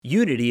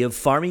Unity of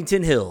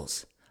Farmington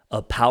Hills,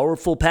 a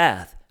powerful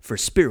path for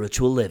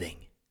spiritual living.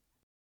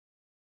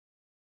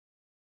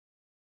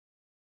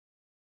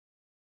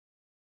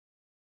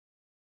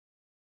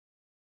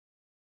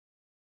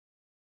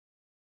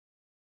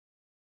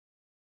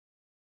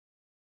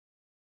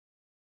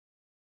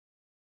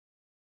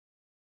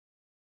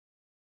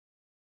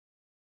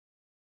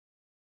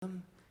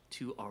 Welcome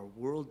to our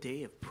World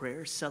Day of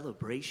Prayer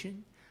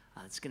celebration.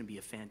 It's going to be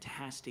a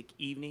fantastic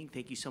evening.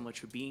 Thank you so much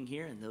for being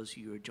here, and those of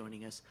you who are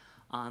joining us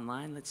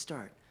online. Let's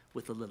start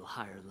with a little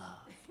higher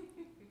love.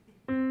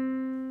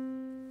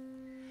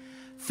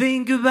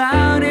 Think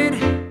about it,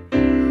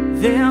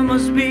 there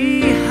must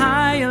be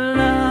higher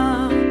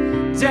love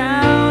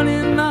down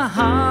in the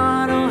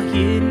heart or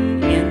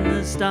hidden in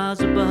the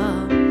stars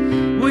above.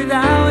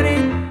 Without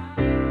it,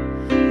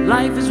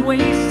 life is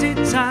wasted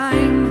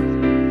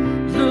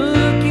time.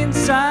 Look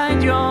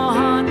inside your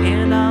heart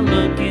and I'll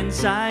look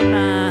inside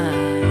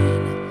mine.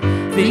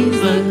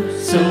 Things look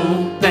so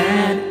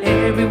bad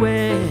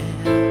everywhere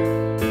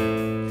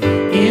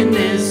in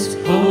this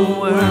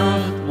whole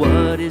world.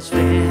 What is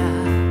fair?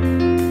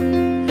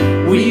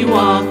 We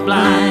walk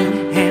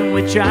blind and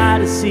we try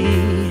to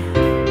see,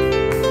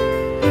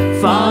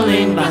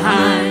 falling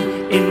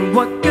behind in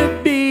what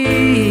could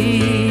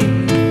be.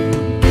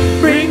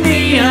 Bring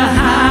me a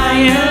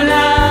higher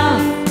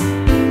love,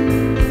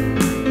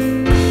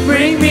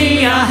 bring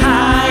me a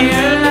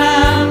higher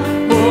love,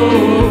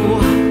 oh,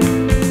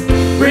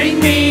 bring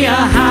me a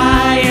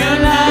higher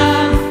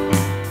love.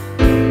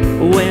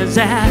 Where's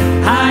that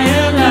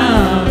higher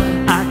love?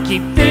 I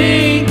keep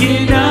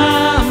thinking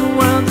of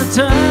worlds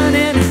are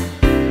turning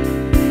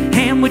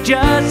and we're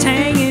just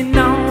hanging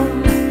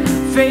on,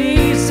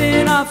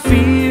 facing our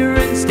fear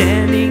and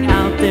standing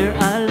out there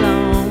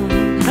alone.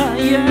 A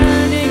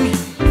yearning,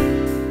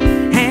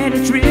 and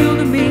it's real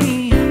to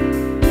me.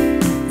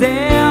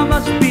 There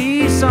must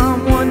be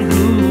someone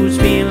who's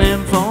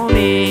feeling for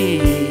me.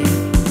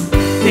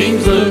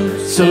 Things look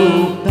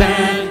so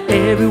bad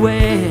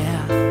everywhere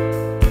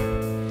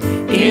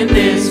in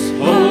this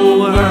whole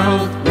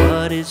world.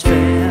 What is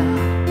fair?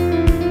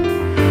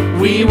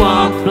 We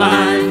walk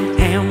blind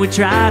and we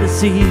try to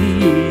see,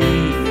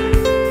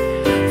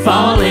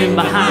 falling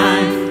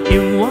behind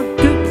in what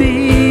could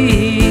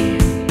be.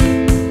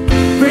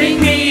 Bring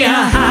me a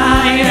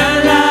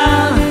higher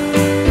love,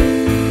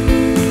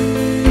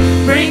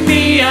 bring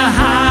me a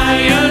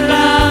higher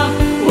love,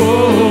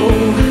 oh,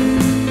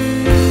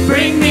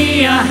 bring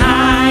me a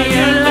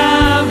higher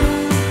love.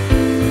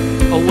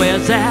 Oh,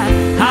 where's that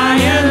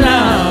higher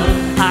love?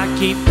 I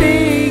keep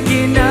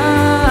thinking of.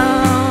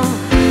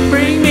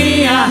 Bring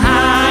me a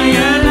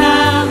higher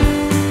love,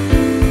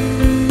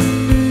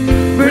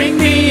 bring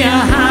me a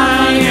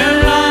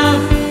higher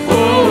love,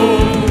 oh,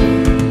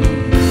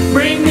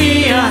 bring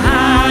me a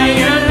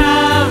higher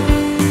love.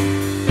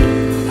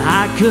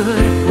 I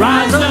could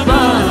rise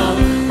above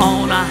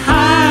on a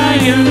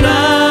higher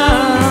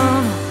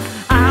love.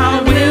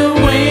 I will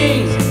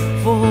wait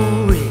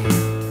for it.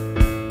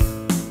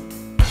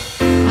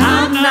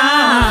 I'm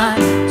not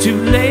too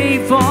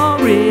late for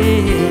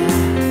it.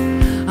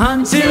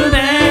 Until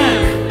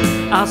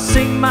then, I'll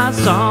sing my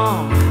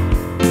song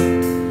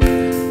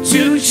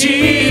to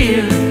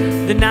cheer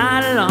the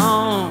night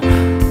long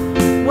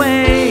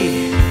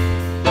way.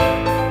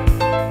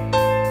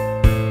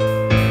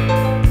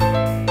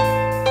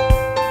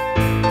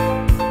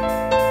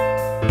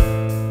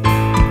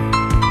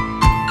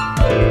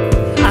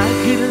 I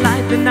could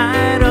light the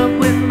night up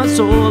with my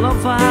soul on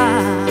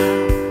fire.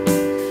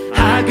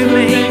 I could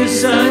make the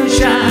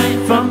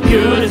sunshine from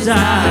pure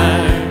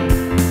desire.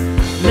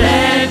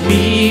 Let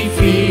me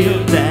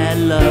feel that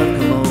love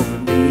come over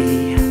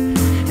me,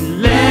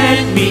 and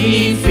let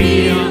me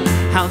feel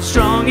how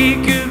strong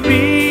it could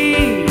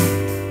be.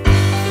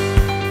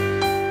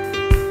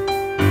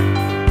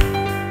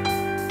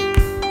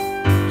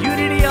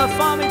 Unity of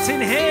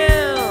Farmington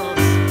Hills.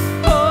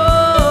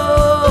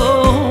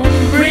 Oh,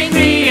 bring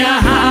me a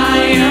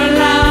higher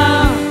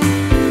love,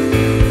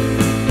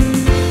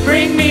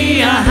 bring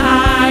me a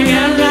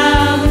higher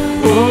love,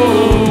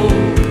 oh,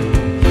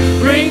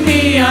 bring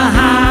me a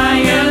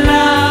higher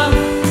love.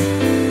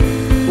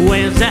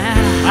 Where's that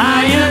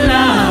higher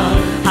love?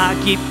 I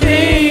keep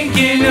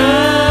thinking of.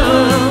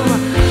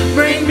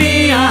 Bring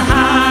me a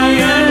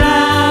higher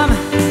love,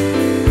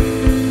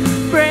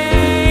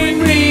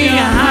 bring me a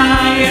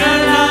higher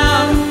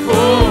love,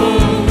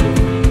 oh,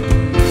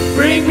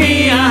 bring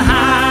me a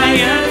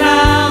higher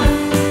love.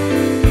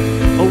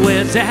 Oh,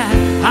 where's that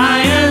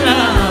higher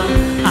love?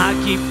 I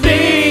keep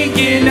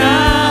thinking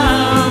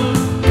of.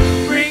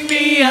 Bring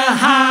me a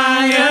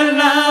higher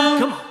love.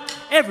 Come on,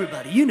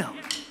 everybody, you know.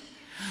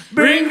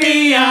 Bring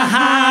me a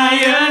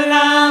higher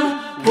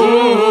love,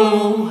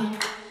 whoa.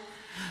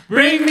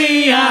 Bring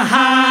me a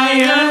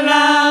higher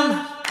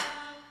love.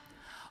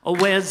 Oh,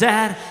 where's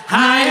that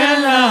higher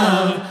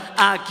love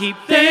I keep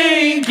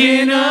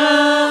thinking of?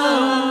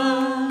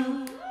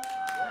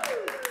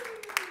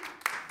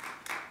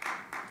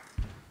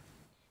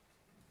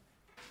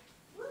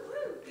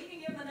 Woo-hoo. We can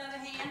give them another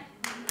hand.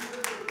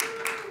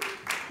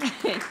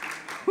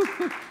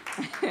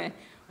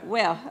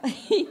 Well,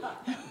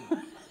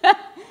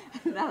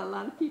 not a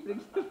lot of people.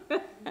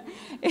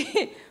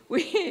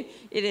 It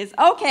is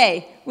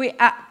okay.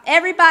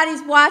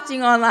 Everybody's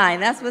watching online.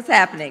 That's what's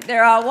happening.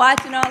 They're all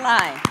watching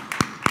online.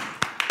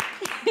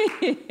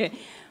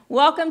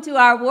 Welcome to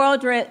our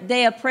World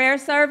Day of Prayer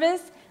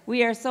service.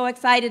 We are so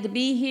excited to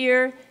be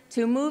here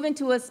to move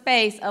into a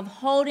space of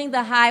holding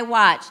the high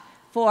watch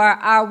for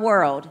our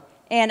world.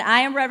 And I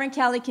am Reverend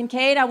Kelly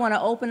Kincaid. I want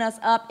to open us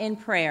up in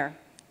prayer.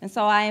 And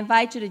so I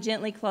invite you to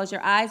gently close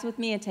your eyes with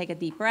me and take a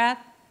deep breath.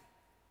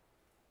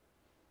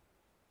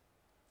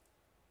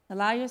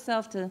 Allow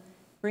yourself to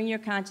bring your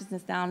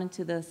consciousness down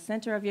into the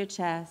center of your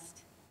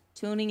chest,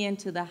 tuning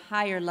into the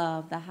higher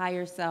love, the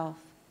higher self,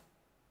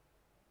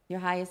 your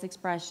highest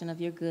expression of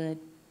your good.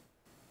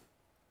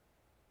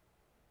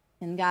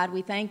 And God,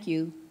 we thank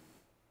you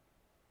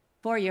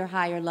for your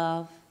higher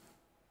love,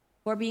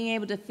 for being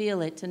able to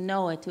feel it, to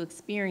know it, to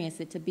experience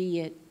it, to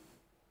be it.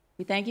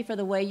 We thank you for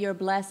the way you're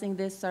blessing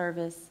this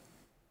service,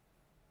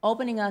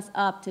 opening us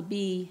up to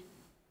be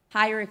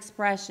higher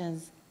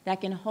expressions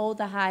that can hold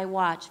the high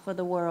watch for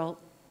the world.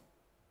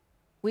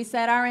 We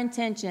set our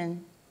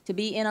intention to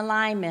be in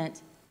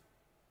alignment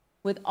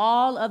with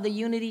all of the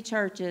Unity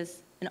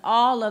churches and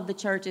all of the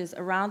churches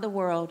around the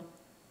world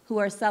who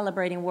are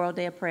celebrating World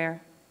Day of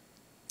Prayer.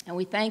 And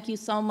we thank you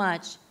so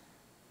much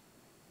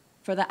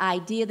for the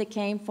idea that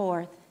came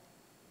forth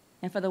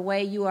and for the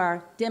way you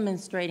are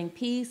demonstrating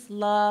peace,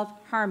 love,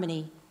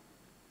 harmony,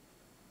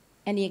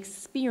 and the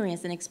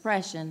experience and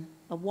expression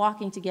of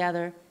walking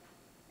together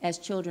as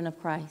children of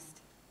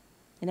Christ.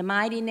 In the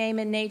mighty name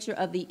and nature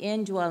of the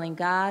indwelling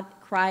God,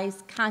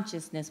 Christ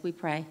consciousness, we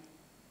pray.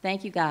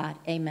 Thank you, God.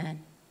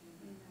 Amen.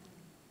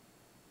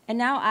 And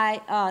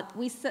now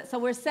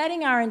we're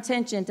setting our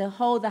intention to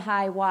hold the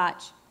high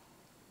watch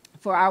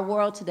for our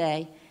world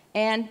today.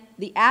 And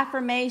the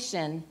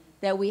affirmation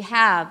that we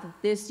have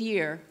this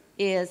year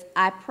is,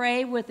 I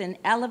pray with an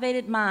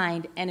elevated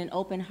mind and an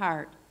open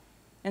heart.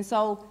 And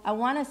so I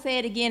want to say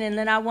it again, and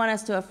then I want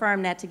us to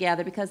affirm that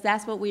together, because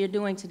that's what we are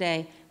doing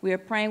today. We are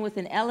praying with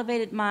an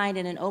elevated mind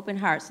and an open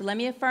heart. So let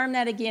me affirm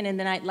that again, and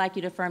then I'd like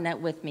you to affirm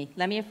that with me.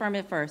 Let me affirm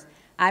it first.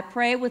 I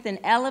pray with an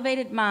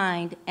elevated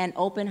mind and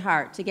open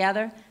heart.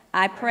 Together,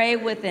 I pray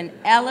with an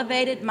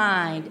elevated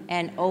mind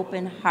and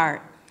open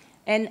heart.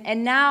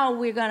 And now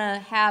we're going to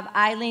have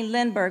Eileen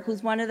Lindbergh,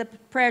 who's one of the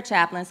prayer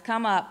chaplains,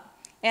 come up.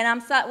 And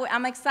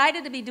I'm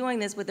excited to be doing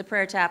this with the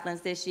prayer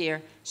chaplains this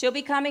year. She'll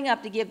be coming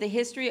up to give the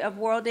history of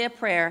World Day of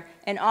Prayer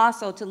and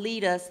also to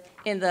lead us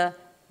in the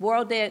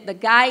the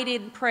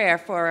guided prayer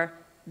for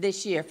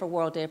this year for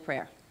World Day of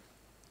Prayer.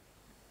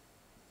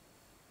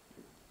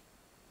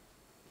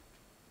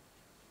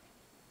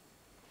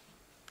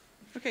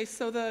 Okay,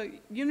 so the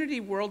Unity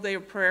World Day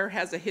of Prayer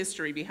has a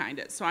history behind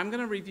it. So I'm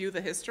going to review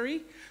the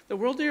history. The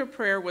World Day of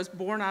Prayer was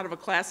born out of a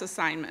class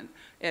assignment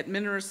at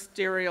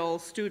ministerial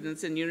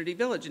students in Unity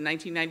Village in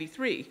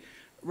 1993.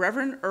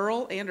 Reverend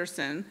Earl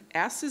Anderson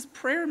asked his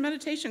prayer and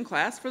meditation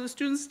class for the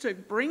students to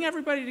bring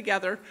everybody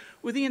together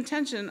with the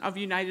intention of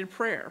united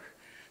prayer.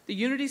 The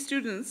Unity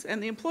students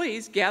and the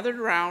employees gathered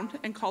around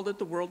and called it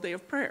the World Day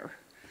of Prayer.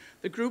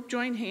 The group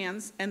joined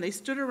hands and they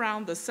stood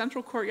around the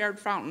central courtyard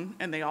fountain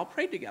and they all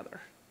prayed together.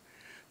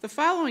 The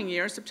following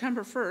year,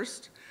 September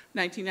 1st,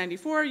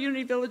 1994,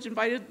 Unity Village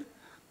invited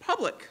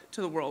public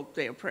to the World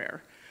Day of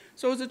Prayer.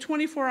 So it was a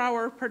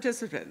 24-hour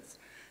participants,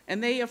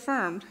 and they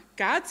affirmed,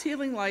 God's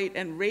healing light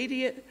and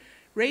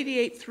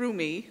radiate through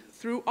me,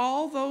 through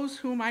all those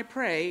whom I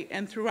pray,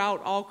 and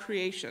throughout all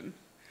creation,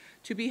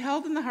 to be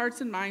held in the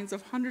hearts and minds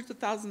of hundreds of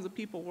thousands of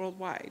people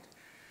worldwide.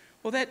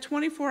 Well, that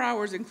 24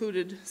 hours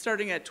included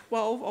starting at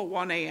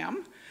 12:01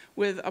 a.m.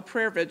 with a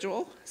prayer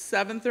vigil,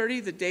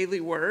 7:30 the daily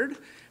word,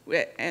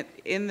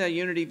 in the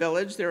Unity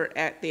Village. They're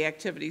at the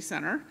Activity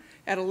Center.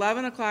 At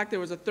 11 o'clock, there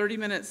was a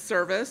 30-minute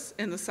service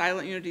in the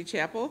Silent Unity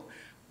Chapel,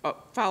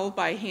 followed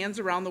by Hands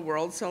Around the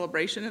World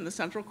celebration in the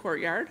Central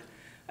Courtyard.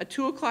 A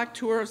 2 o'clock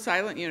tour of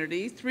Silent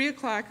Unity. 3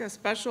 o'clock, a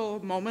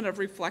special moment of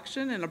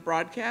reflection and a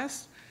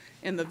broadcast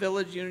in the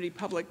Village Unity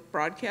Public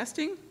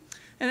Broadcasting.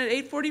 And at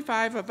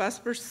 8:45, a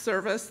Vesper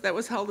service that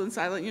was held in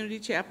Silent Unity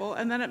Chapel.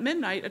 And then at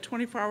midnight, a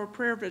 24-hour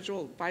prayer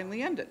vigil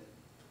finally ended.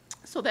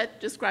 So that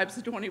describes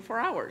the 24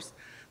 hours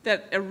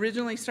that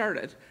originally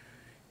started.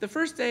 The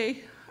first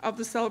day of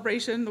the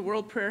celebration, the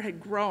World Prayer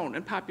had grown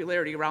in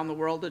popularity around the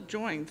world. It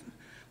joined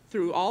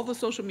through all the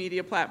social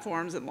media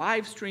platforms and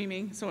live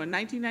streaming. So in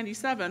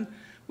 1997,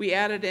 we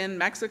added in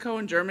Mexico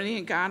and Germany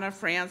and Ghana,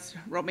 France,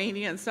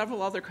 Romania, and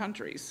several other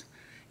countries.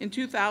 In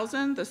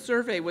 2000, the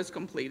survey was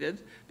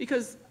completed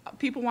because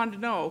people wanted to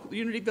know,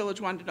 Unity Village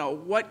wanted to know,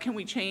 what can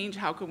we change,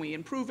 how can we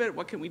improve it,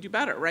 what can we do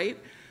better, right?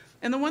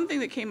 And the one thing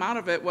that came out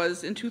of it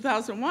was in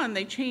 2001,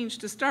 they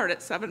changed to start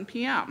at 7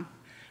 p.m.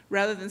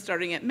 Rather than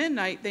starting at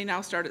midnight, they now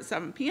start at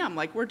 7 p.m.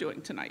 like we're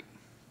doing tonight.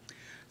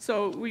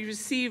 So we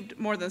received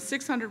more than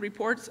 600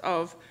 reports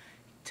of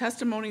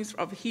testimonies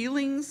of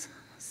healings,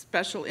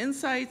 special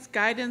insights,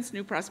 guidance,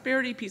 new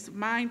prosperity, peace of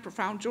mind,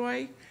 profound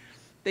joy.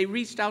 They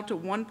reached out to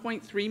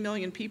 1.3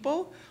 million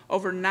people,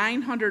 over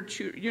 900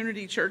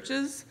 Unity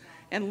churches,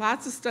 and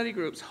lots of study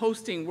groups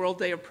hosting World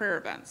Day of Prayer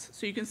events.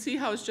 So you can see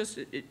how it's just,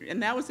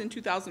 and that was in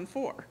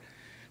 2004.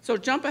 So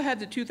jump ahead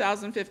to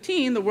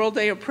 2015, the World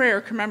Day of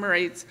Prayer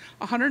commemorates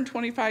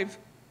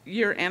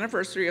 125-year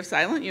anniversary of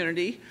Silent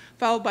Unity,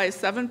 followed by a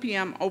 7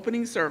 p.m.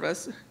 opening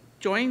service,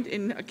 joined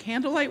in a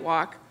candlelight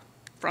walk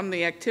from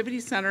the Activity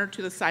Center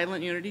to the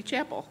Silent Unity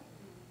Chapel.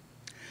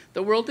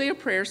 The World Day of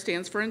Prayer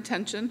stands for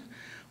intention.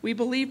 We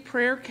believe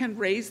prayer can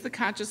raise the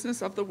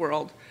consciousness of the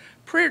world.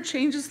 Prayer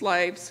changes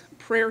lives,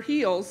 prayer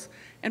heals,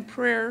 and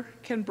prayer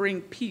can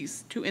bring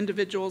peace to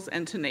individuals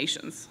and to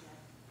nations.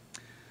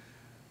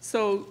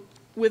 So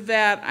with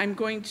that, I'm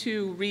going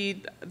to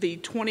read the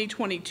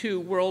 2022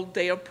 World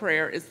Day of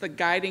Prayer. It's the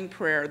guiding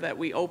prayer that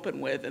we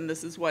open with, and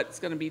this is what's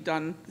going to be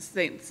done the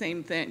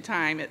same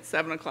time at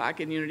 7 o'clock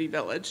in Unity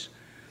Village.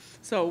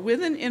 So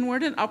with an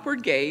inward and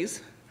upward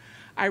gaze,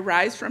 I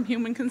rise from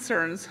human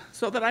concerns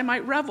so that I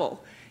might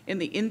revel in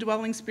the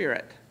indwelling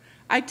Spirit.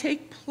 I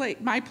take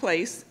my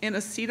place in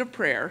a seat of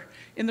prayer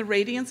in the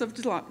radiance of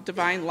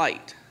divine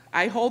light.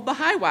 I hold the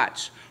high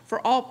watch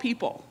for all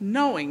people,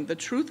 knowing the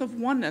truth of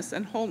oneness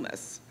and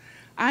wholeness.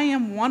 I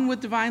am one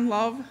with divine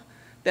love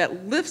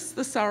that lifts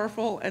the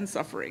sorrowful and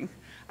suffering.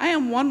 I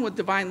am one with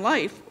divine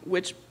life,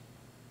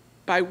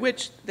 by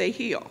which they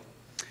heal.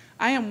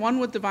 I am one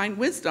with divine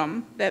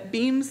wisdom that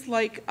beams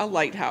like a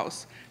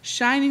lighthouse,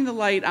 shining the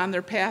light on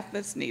their path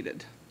that's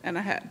needed and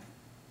ahead.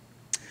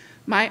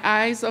 My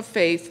eyes of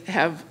faith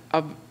have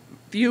a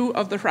view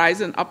of the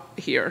horizon up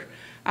here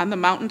on the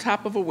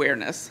mountaintop of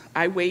awareness.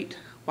 I wait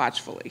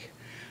watchfully.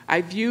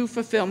 I view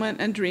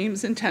fulfillment and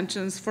dreams,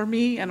 intentions for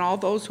me and all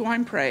those who I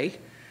pray,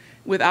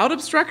 without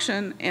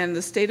obstruction and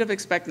the state of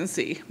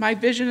expectancy. My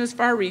vision is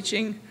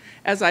far-reaching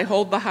as I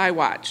hold the high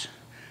watch.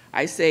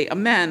 I say,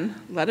 Amen,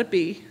 let it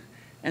be,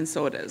 and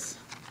so it is.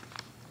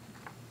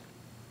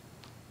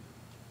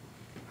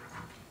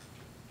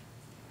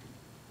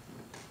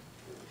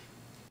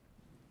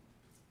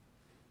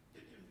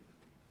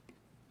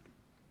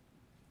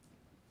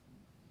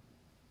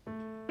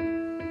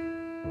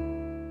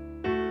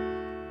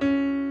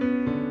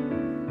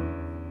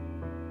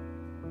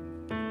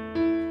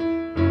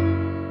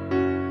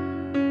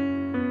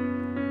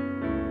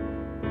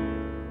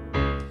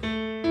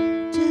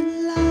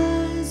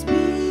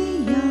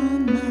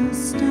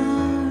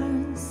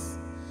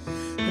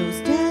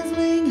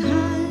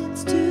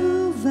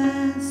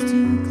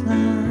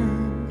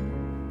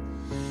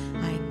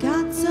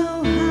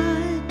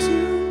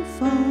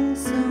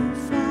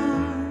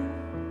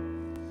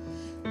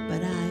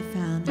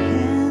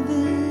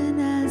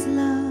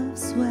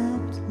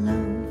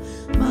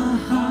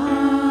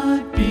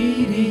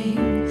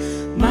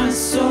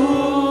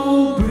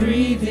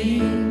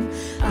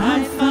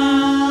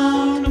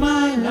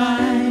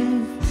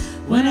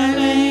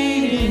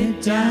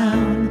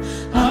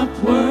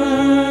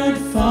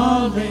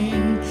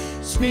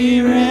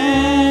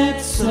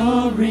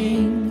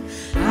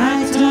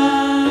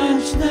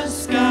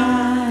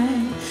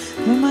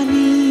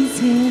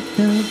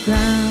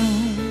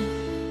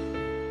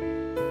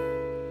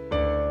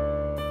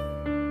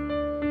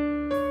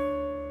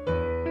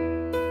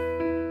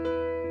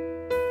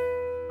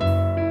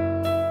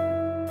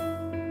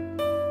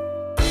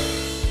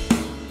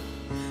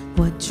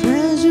 What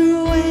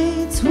treasure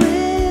waits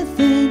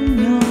within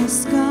your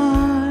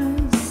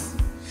scars?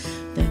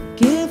 The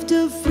gift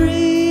of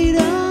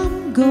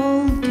freedom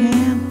gold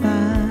can't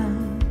buy.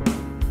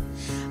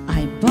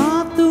 I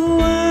bought the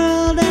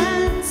world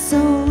and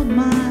sold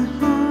my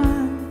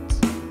heart.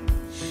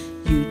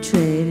 You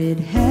traded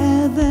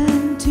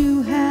heaven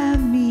to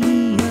have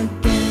me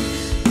again.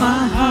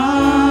 My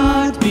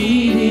heart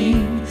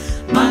beating,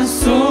 my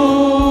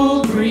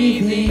soul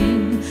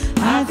breathing.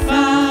 I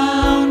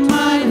found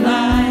my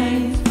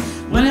life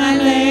when I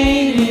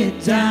laid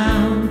it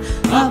down,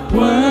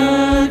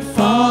 upward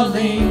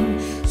falling,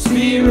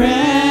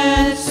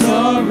 spirit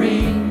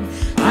soaring.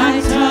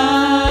 I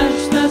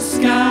touched the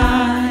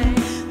sky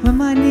when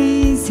my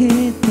knees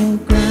hit the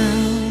ground.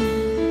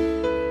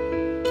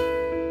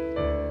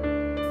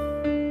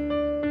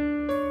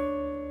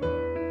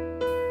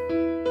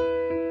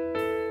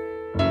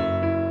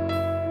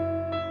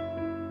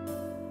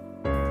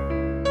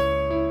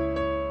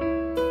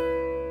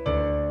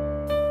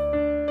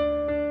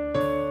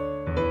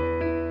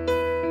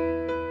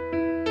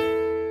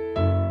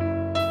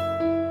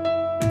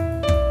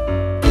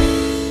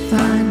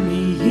 Find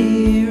me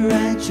here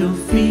at your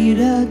feet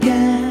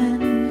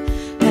again.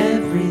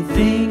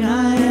 Everything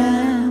I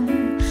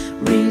am,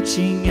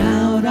 reaching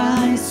out,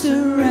 I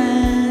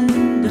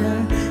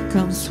surrender.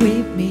 Come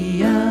sweep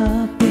me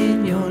up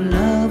in your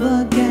love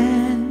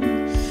again,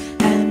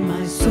 and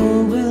my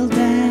soul will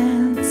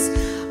dance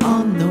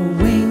on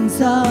the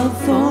wings of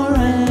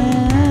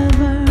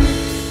forever.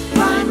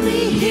 Find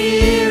me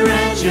here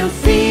at your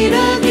feet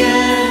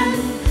again.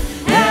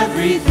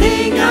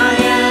 Everything I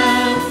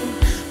am,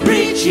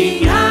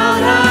 reaching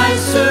out, I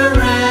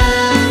surrender.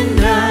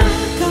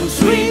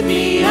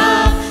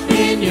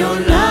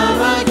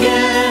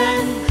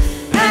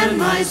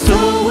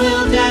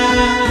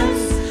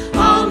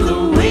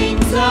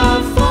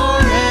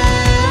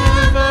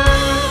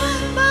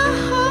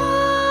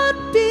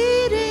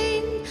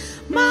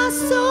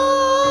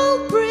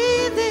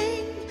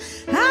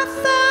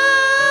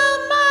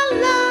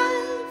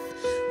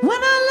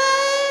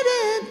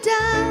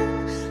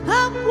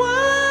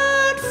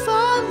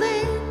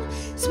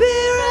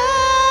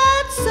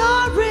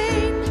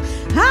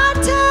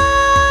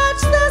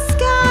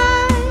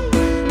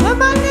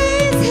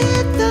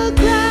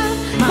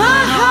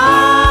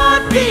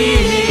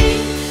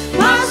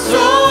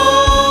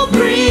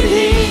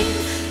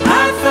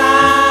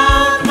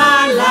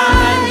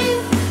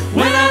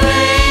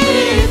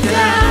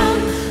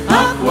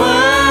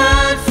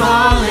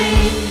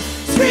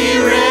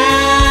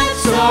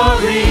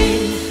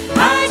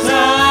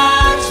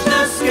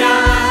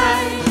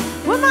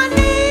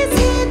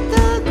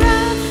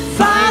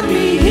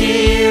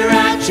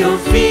 your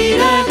feet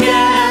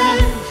again.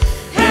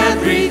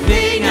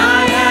 Everything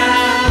I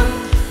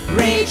am,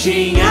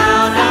 reaching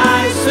out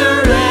I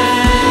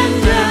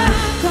surrender.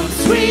 Come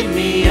sweep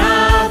me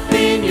up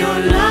in your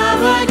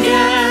love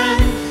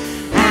again,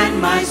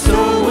 and my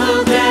soul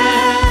will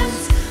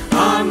dance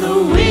on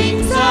the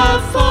wings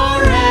of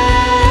forever.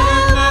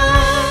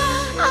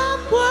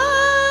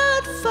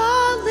 Upward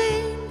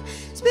falling,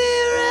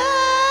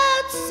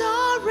 spirit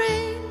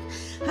soaring,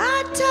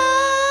 I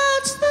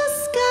touch the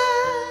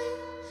sky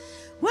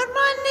when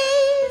my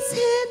knees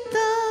hit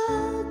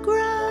the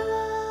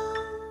ground.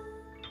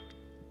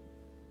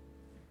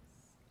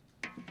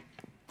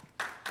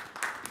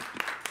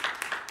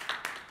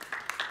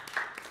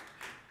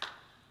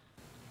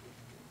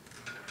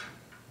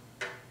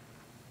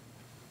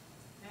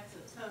 That's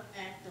a tough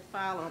act to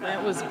follow.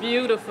 That was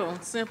beautiful,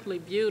 simply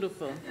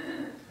beautiful.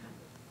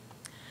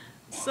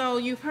 So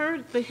you've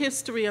heard the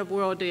history of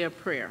World Day of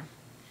Prayer.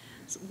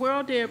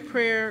 World Day of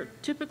Prayer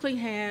typically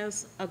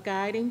has a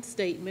guiding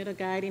statement, a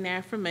guiding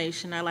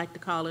affirmation. I like to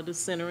call it a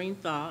centering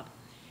thought.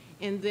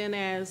 And then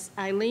as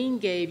Eileen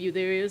gave you,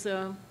 there is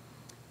a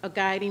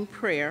guiding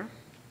prayer.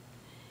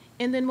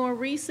 And then more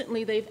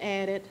recently, they've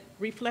added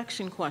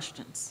reflection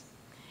questions.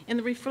 And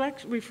the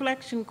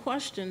reflection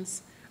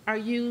questions are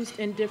used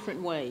in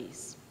different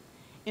ways.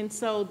 And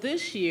so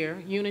this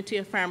year, Unity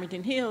of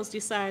Farmington Hills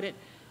decided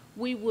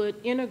we would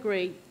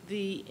integrate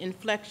the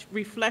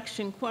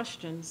reflection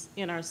questions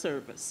in our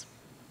service.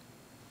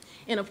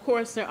 And of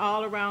course, they're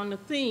all around the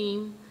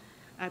theme,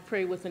 I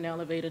pray with an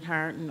elevated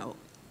heart and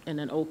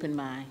an open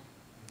mind.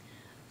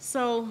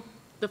 So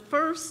the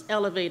first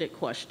elevated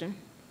question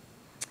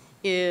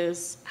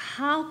is,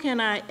 how can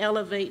I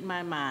elevate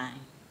my mind?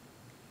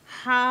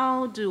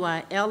 How do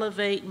I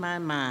elevate my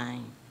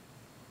mind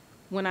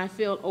when I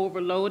feel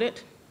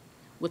overloaded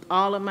with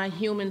all of my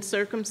human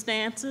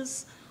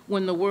circumstances,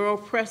 when the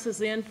world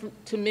presses in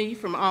to me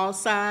from all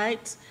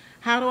sides?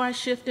 How do I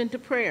shift into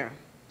prayer?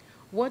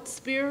 What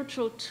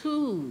spiritual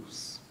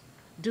tools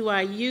do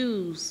I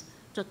use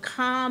to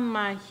calm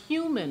my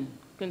human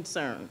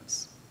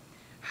concerns,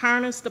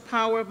 harness the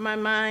power of my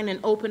mind, and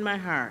open my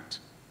heart?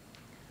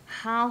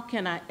 How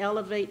can I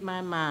elevate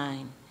my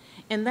mind?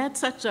 And that's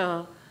such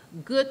a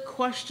good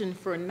question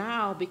for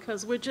now,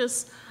 because we're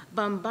just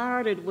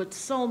bombarded with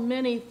so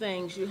many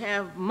things. You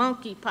have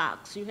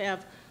monkeypox, you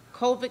have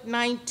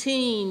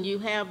COVID-19, you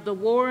have the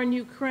war in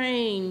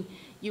Ukraine,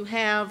 you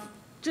have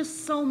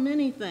just so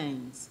many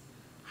things.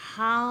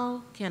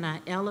 How can I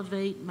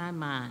elevate my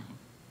mind?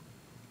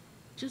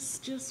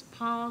 Just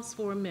pause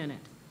for a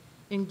minute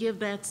and give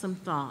that some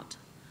thought.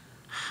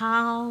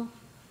 How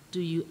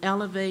do you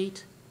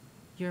elevate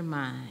your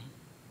mind?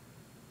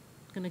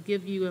 I'm going to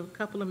give you a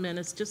couple of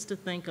minutes just to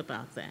think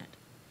about that.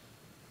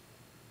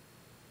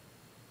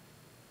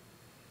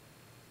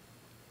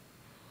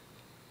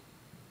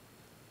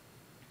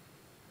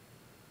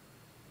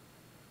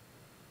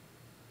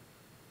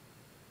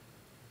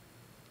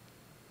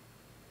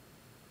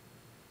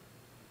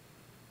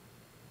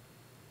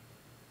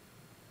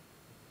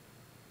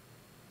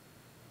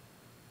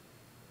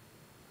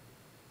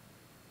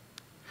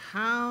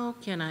 How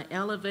can I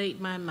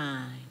elevate my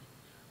mind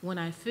when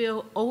I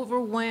feel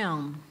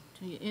overwhelmed?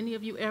 Do any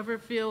of you ever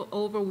feel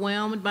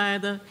overwhelmed by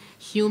the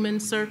human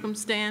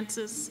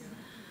circumstances?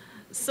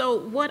 So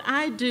what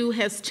I do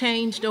has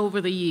changed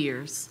over the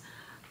years.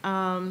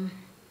 I'm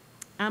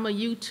a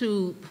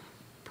YouTube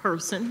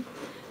person,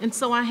 and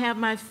so I have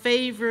my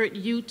favorite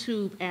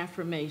YouTube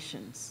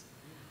affirmations.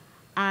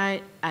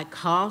 I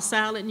call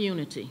Silent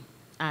Unity.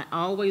 I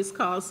always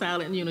call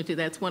Silent Unity.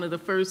 That's one of the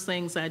first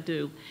things I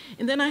do.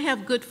 And then I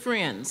have good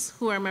friends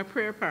who are my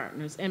prayer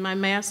partners and my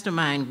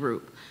mastermind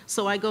group,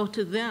 so I go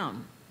to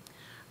them.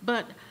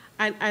 But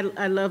I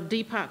love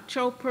Deepak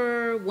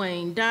Chopra,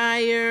 Wayne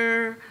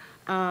Dyer,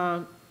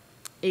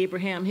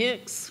 Abraham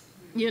Hicks.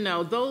 You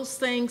know, those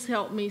things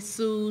help me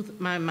soothe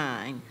my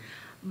mind.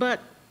 But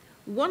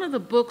one of the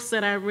books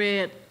that I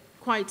read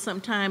quite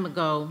some time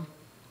ago,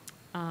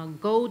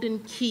 Golden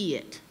Key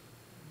It.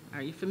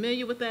 Are you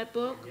familiar with that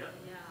book? Yep.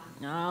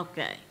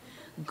 Okay.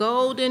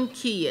 Golden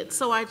Key It.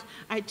 So I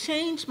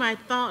changed my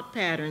thought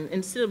pattern.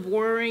 Instead of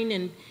worrying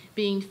and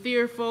being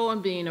fearful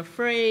and being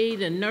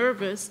afraid and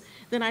nervous,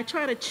 then I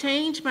try to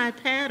change my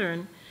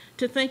pattern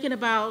to thinking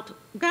about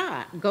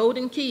God.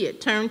 Golden Key It,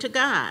 turn to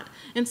God.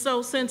 And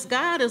so since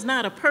God is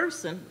not a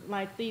person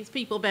like these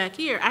people back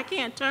here, I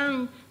can't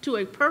turn to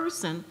a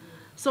person.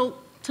 So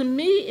to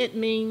me, it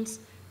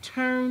means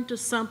turn to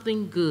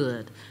something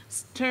good.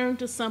 Turn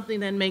to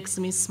something that makes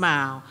me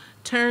smile.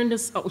 Turn to,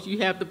 oh, you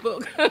have the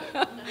book.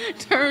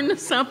 Turn to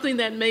something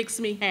that makes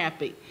me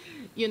happy.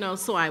 You know,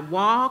 so I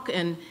walk,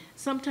 and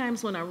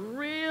sometimes when I'm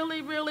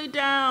really, really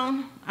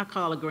down, I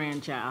call a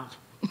grandchild.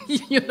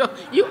 You know,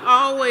 I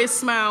always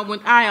smile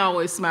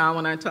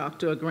when I talk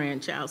to a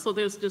grandchild. So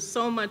there's just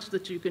so much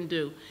that you can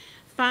do.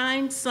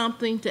 Find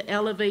something to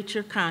elevate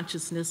your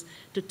consciousness,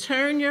 to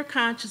turn your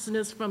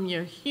consciousness from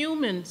your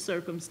human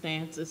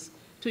circumstances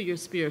to your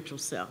spiritual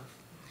self.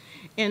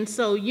 And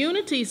so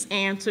Unity's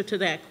answer to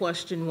that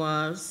question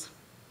was,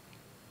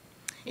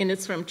 and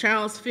it's from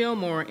Charles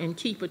Fillmore in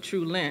Keep a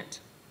True Lent.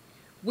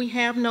 We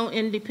have no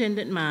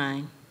independent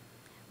mind.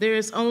 There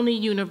is only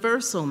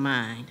universal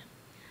mind,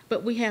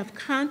 but we have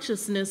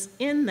consciousness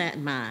in that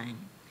mind,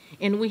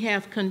 and we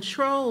have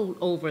control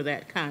over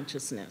that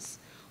consciousness.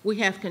 We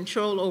have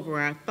control over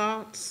our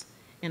thoughts,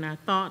 and our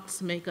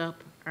thoughts make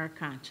up our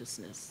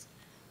consciousness.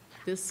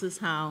 This is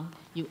how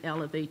you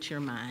elevate your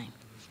mind.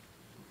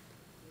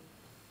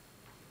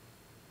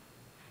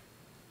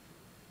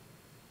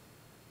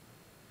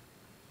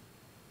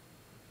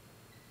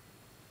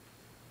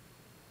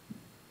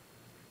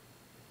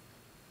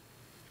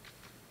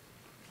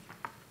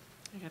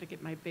 I got to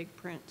get my big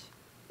print.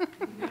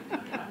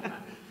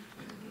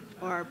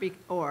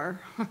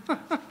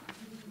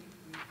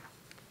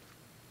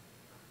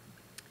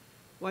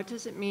 What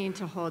does it mean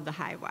to hold the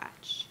high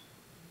watch?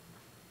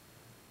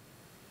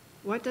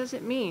 What does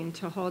it mean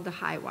to hold the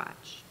high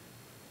watch?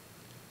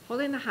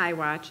 Holding the high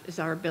watch is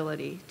our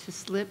ability to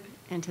slip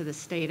into the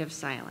state of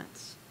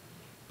silence,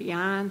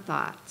 beyond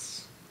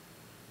thoughts,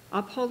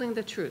 upholding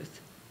the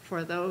truth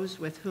for those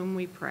with whom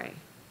we pray.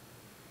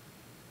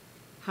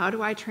 How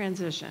do I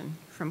transition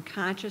from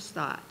conscious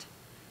thought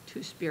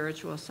to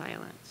spiritual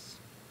silence?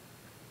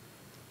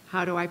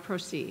 How do I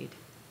proceed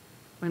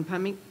when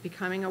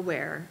becoming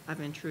aware of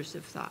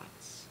intrusive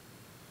thoughts?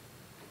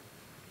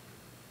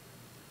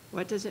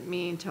 What does it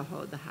mean to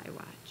hold the high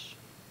watch?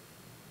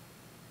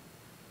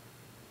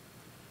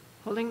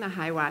 Holding the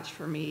high watch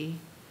for me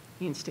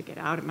means to get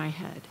out of my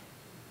head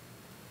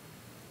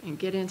and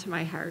get into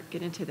my heart,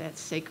 get into that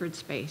sacred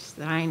space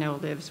that I know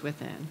lives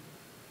within.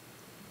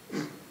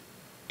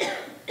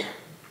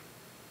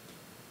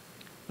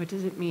 What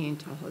does it mean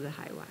to hold the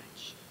high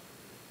watch?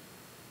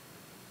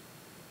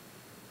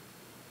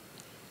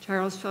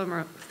 Charles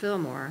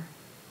Fillmore's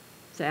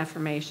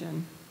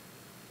affirmation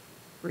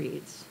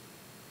reads,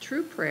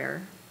 "True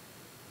prayer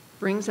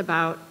brings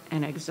about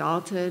an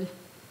exalted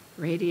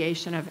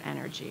radiation of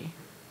energy,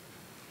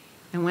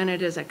 and when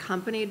it is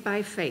accompanied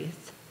by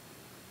faith,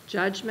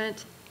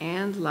 judgment,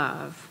 and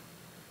love,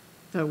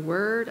 the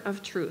word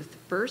of truth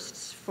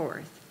bursts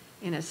forth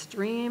in a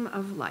stream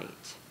of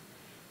light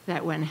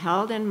that, when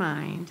held in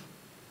mind,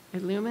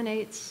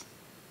 illuminates,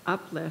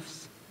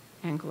 uplifts,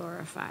 and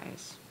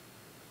glorifies."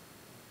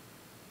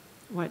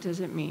 What does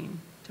it mean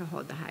to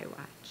hold the high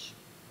watch?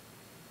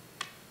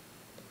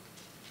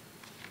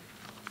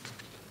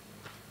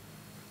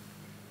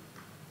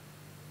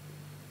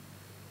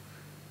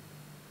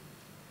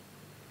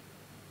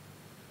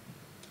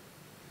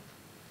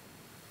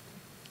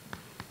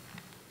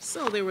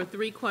 So there were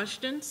 3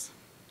 questions.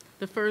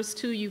 The first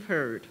 2 you've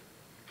heard.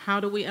 How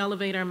do we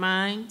elevate our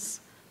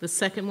minds? The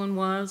second one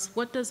was,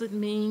 what does it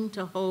mean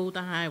to hold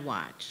a high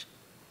watch?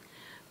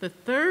 The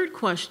third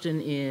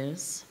question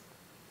is,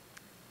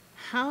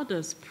 how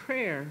does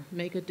prayer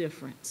make a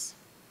difference?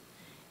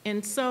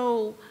 And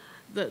so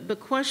the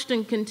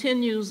question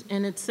continues,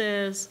 and it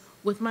says,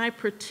 with my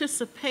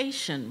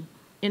participation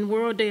in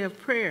World Day of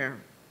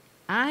Prayer,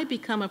 I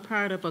become a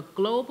part of a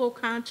global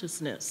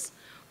consciousness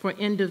for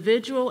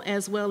individual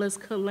as well as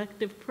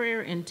collective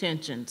prayer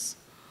intentions.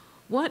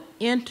 What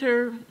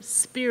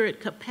inter-spirit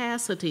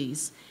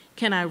capacities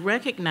can I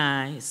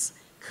recognize,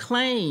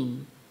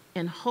 claim,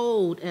 and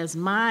hold as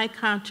my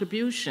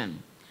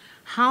contribution?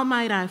 How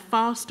might I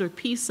foster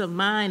peace of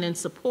mind and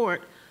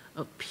support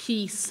of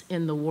peace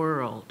in the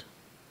world?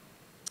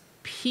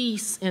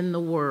 Peace in the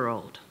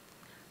world.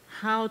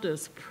 How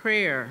does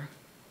prayer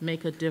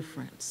make a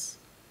difference?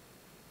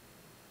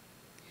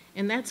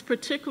 And that's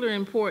particularly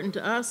important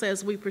to us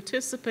as we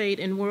participate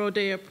in World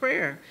Day of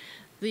Prayer.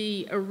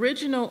 The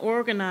original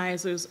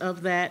organizers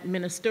of that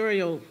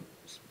ministerial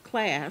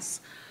class,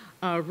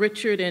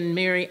 Richard and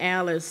Mary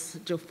Alice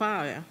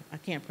Jofala, I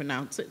can't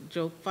pronounce it,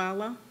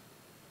 Jofala,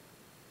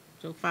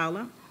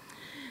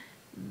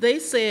 they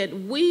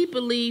said, we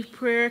believe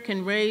prayer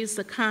can raise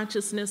the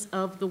consciousness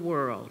of the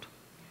world.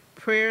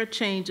 Prayer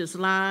changes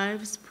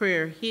lives,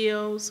 prayer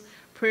heals,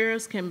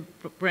 prayers can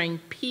bring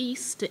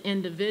peace to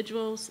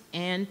individuals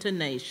and to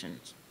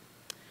nations.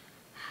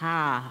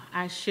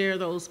 I share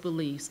those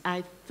beliefs.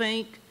 I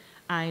think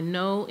I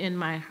know in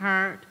my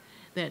heart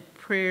that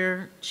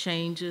prayer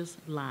changes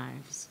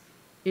lives.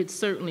 It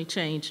certainly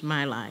changed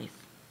my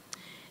life.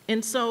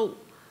 And so,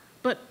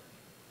 but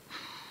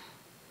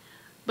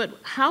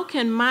how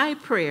can my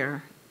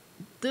prayer,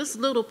 this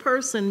little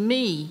person,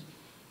 me,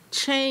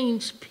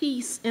 change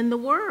peace in the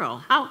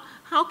world?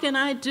 How can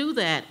I do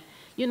that?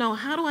 You know,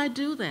 how do I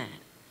do that?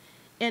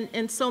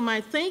 And so my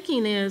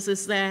thinking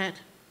is that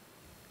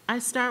I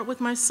start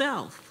with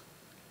myself.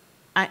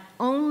 I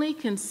only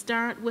can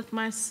start with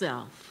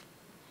myself.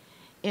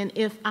 And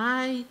if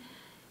I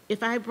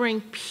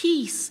bring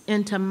peace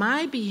into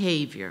my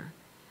behavior,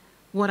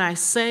 what I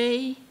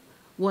say,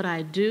 what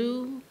I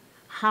do,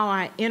 how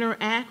I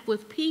interact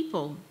with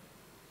people,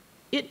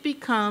 it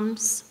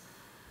becomes,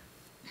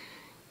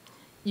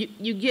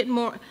 you get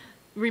more.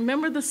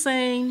 Remember the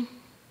saying,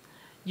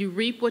 you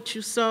reap what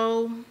you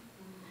sow?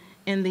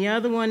 And the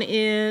other one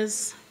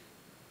is,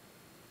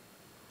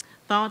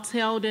 thoughts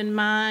held in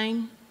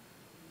mind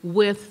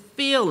with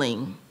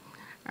feeling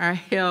are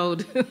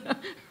held,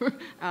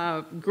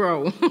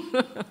 grow.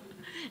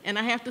 And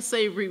I have to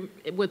say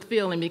with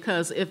feeling,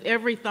 because if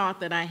every thought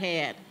that I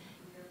had,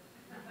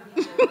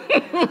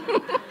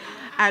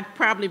 I'd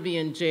probably be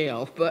in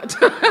jail, but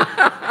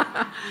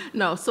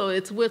no, so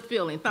it's with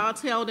feeling.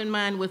 Thoughts held in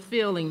mind with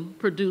feeling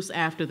produce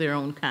after their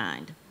own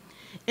kind.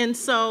 And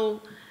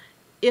so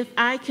if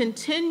I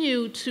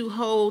continue to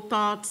hold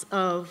thoughts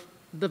of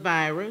the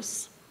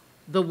virus,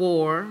 the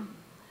war,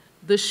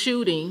 the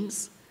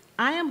shootings,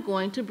 I am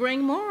going to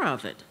bring more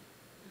of it.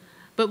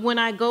 But when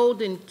I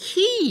golden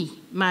key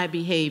my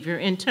behavior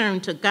and turn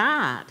to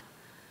God,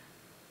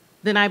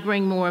 then I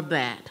bring more of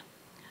that.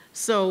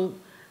 So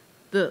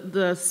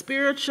the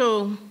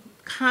spiritual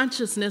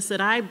consciousness that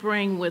I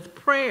bring with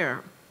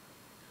prayer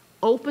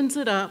opens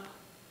it up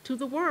to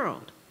the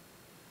world.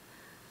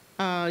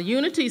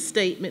 Unity's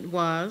statement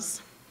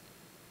was,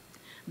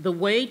 the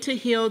way to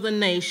heal the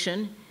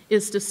nation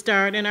is to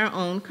start in our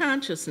own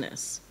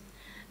consciousness.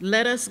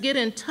 Let us get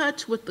in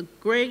touch with the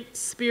great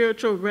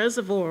spiritual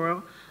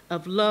reservoir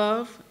of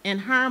love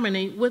and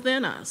harmony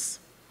within us.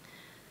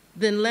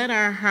 Then let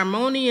our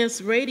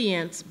harmonious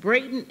radiance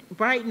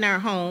brighten our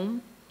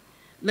home,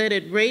 let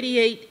it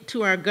radiate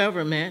to our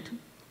government,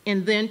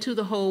 and then to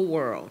the whole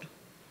world.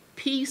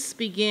 Peace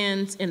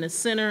begins in the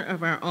center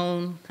of our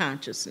own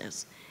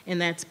consciousness.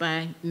 And that's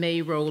by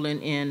May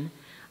Rowland in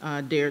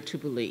Dare to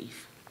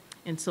Believe.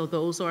 And so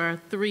those are our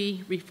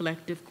 3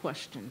 reflective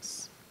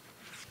questions.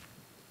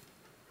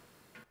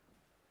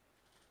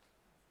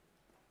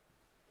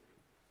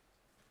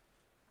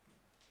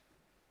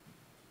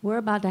 We're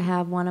about to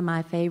have one of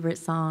my favorite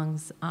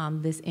songs,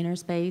 this Inner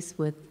Space,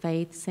 with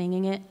Faith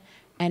singing it.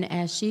 And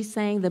as she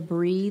sang the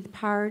breathe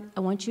part, I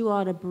want you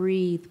all to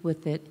breathe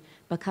with it,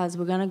 because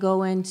we're going to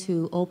go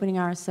into opening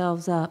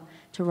ourselves up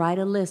to write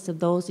a list of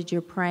those that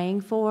you're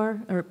praying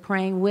for or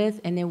praying with,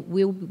 and then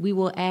we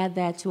will add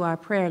that to our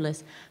prayer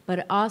list. But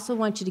I also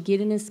want you to get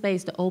in this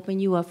space to open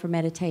you up for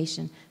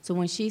meditation. So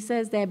when she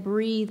says that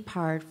breathe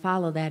part,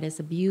 follow that. It's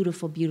a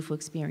beautiful, beautiful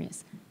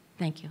experience.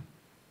 Thank you.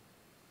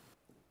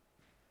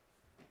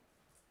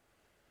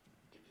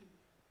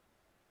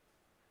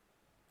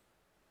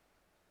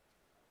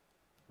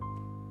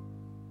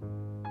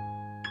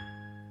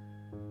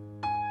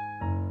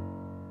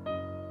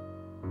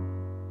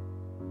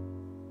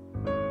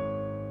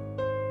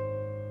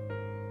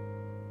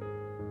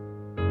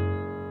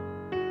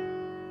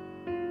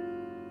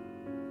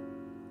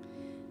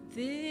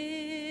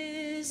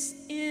 This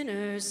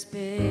inner space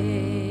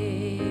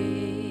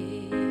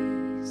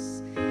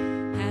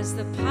has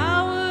the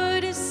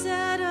power to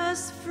set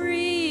us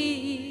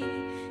free.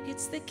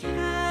 It's the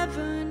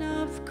cavern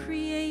of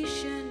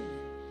creation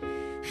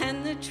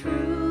and the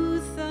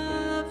truth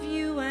of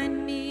you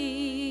and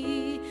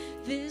me.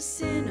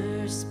 This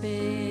inner space,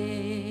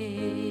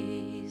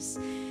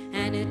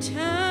 an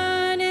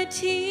eternity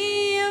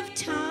of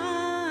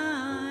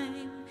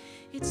time.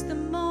 It's the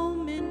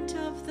moment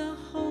of the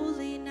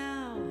holy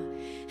now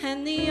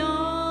and the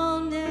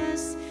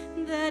allness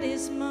that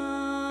is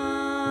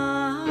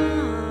mine.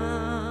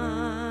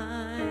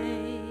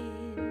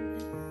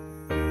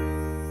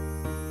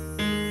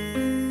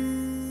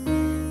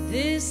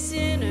 This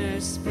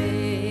inner space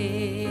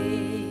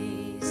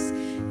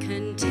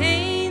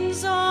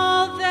contains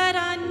all that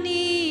I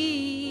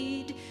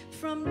need.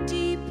 From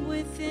deep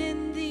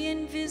within the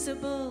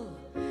invisible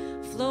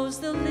flows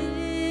the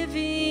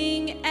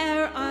living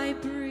air I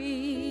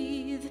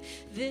breathe.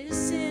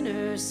 This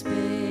inner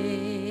space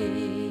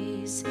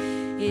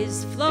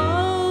is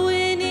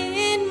flowing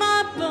in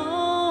my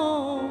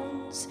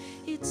bones.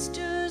 It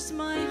stirs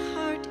my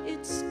heart,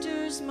 it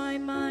stirs my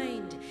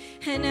mind,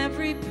 and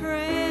every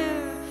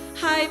prayer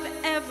I've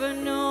ever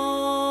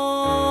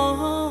known.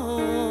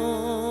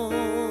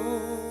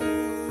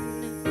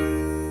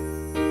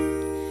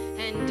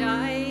 And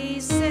I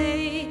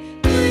say,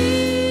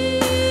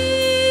 breathe,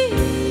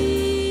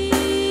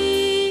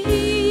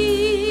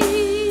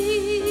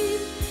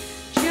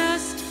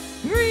 just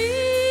breathe.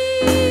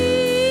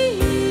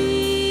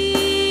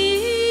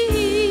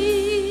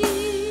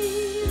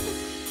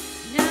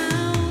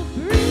 Now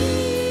breathe.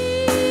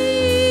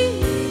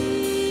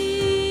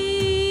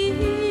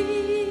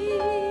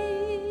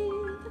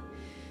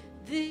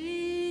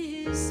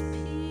 This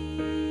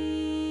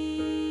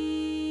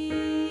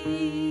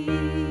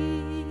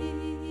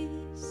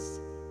peace,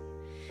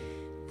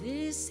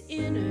 this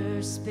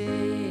inner space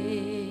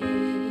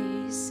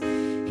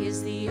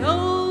is the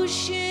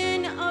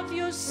ocean of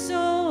your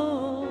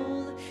soul.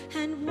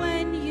 And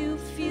when you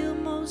feel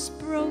most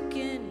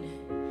broken,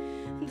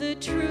 the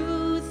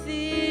truth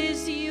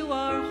is you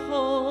are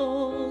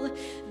whole.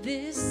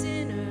 This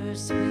inner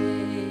space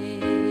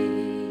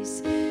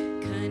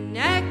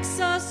connects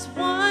us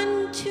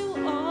one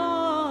to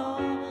all,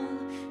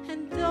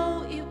 and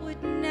though it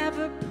would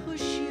never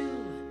push you,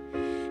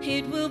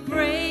 it will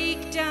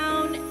break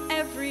down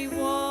every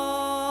wall.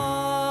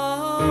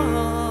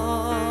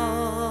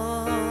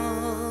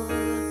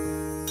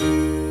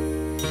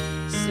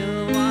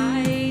 So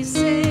I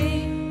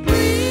say,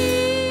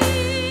 breathe,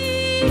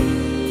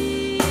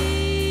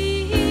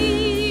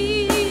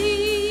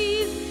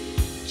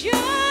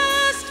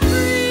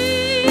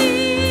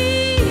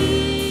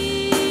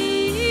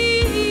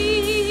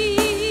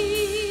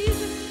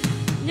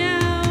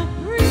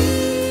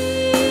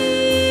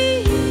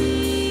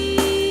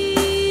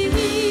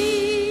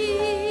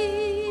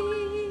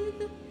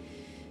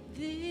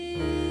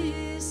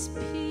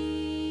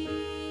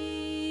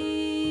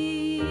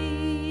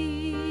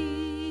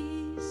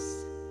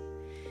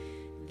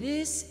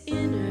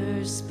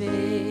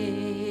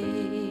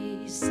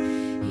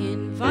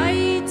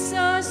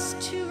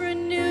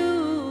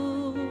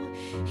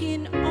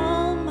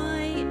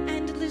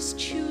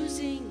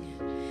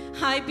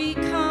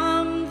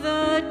 become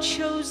the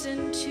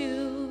chosen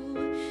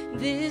to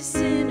this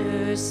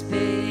inner space.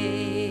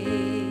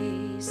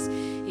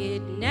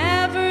 It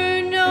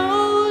never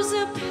knows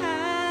a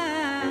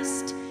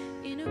past.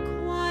 In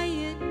a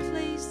quiet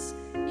place,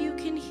 you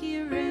can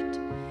hear it,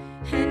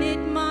 and it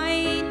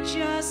might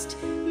just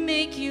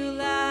make you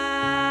laugh.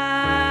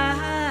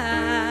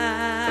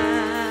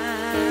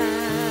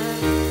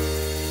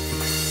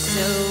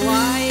 So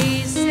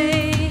I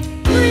say,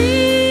 breathe,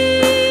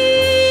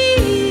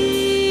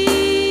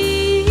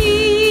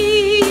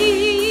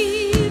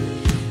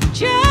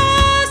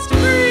 just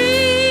breathe.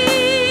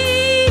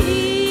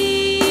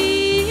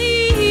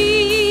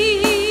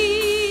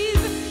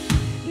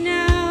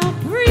 Now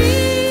breathe.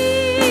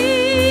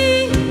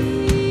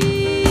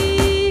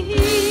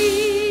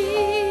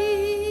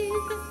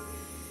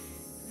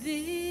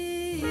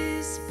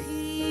 This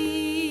peace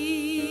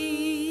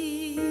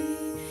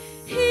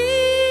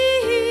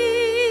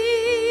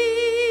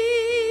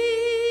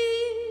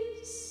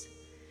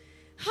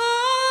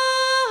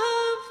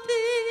of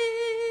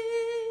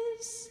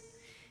this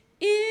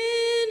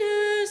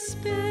inner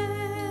space.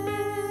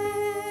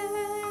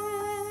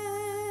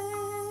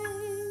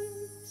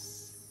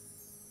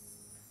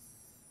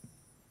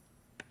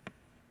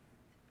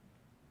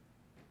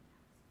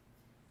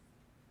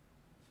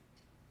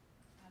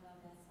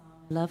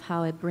 I love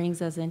how it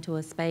brings us into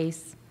a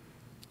space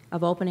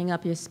of opening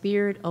up your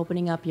spirit,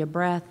 opening up your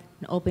breath,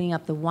 and opening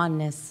up the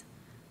oneness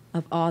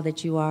of all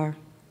that you are.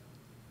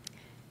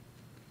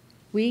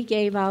 We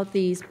gave out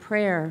these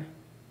prayer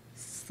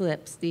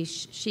slips,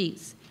 these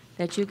sheets,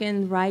 that you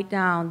can write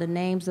down the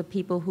names of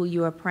people who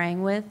you are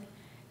praying with,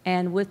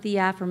 and with the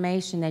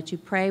affirmation that you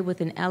pray with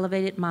an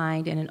elevated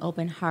mind and an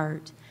open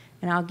heart.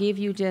 And I'll give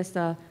you just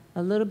a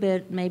little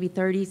bit, maybe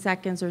 30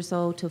 seconds or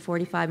so to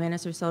 45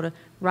 minutes or so, to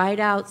write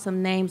out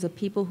some names of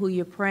people who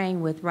you're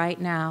praying with right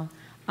now.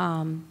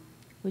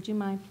 Would you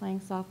mind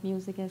playing soft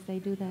music as they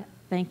do that?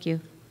 Thank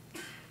you.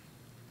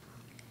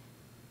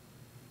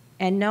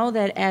 And know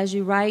that as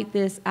you write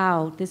this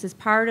out, this is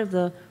part of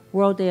the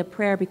World Day of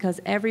Prayer, because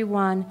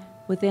everyone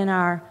within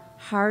our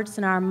hearts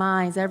and our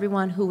minds,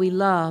 everyone who we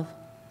love,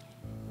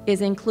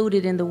 is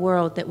included in the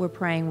world that we're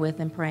praying with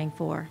and praying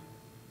for.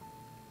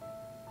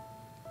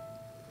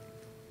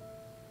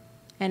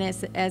 And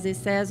as it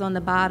says on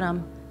the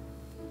bottom,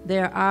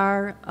 there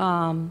are,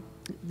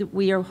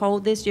 we are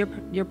hold this,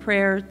 your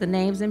prayer, the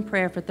names in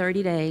prayer for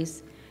 30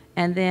 days,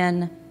 and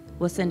then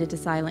we'll send it to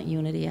Silent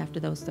Unity after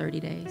those 30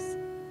 days.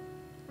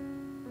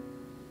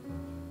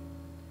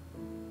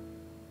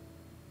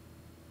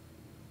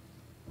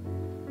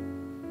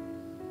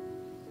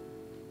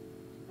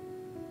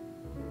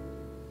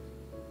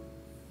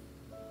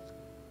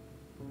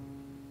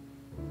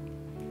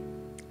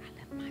 I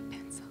left my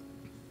pencil.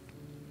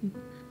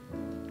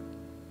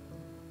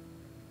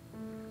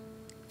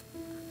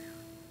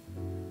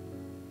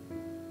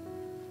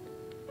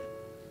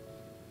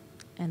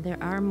 And there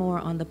are more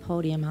on the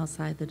podium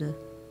outside the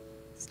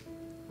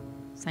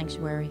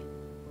sanctuary.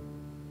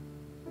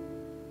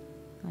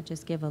 I'll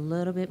just give a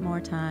little bit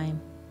more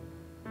time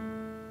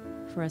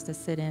for us to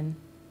sit in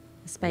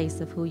the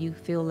space of who you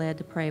feel led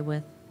to pray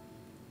with.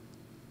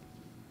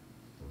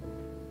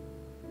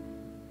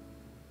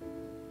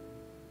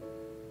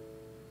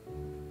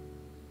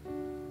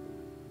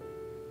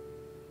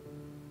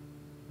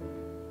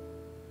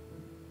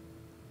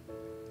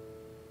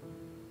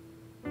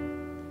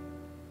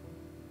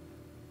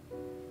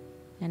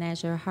 And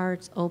as your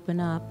hearts open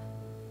up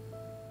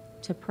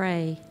to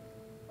pray,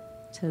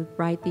 to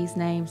write these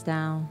names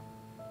down,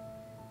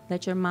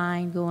 let your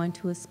mind go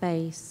into a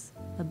space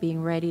of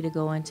being ready to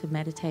go into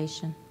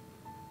meditation.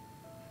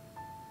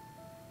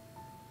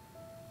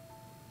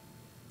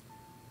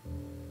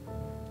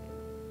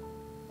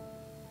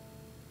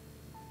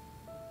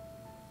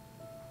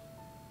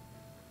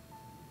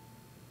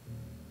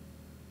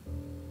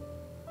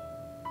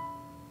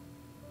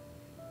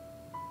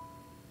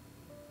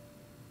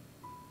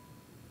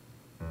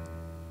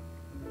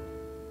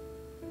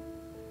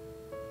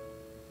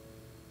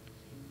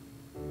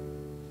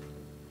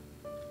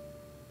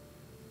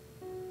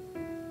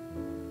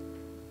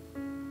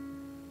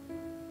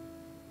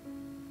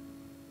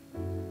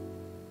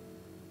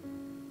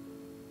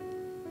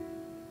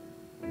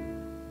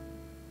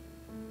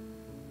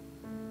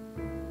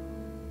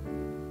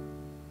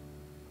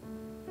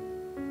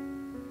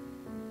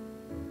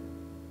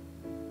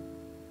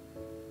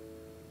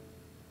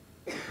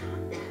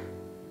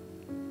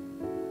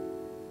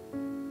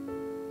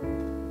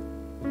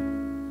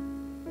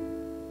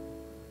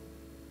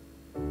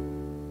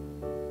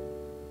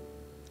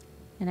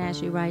 And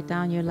as you write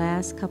down your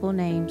last couple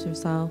names or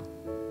so,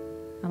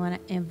 I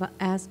want to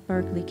ask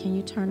Berkeley, can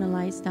you turn the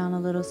lights down a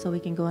little so we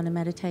can go into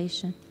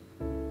meditation?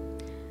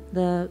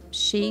 The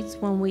sheets,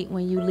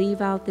 when you leave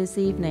out this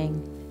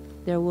evening,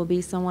 there will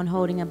be someone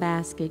holding a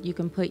basket. You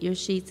can put your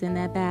sheets in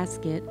that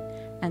basket,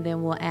 and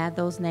then we'll add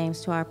those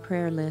names to our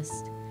prayer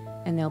list,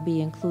 and they'll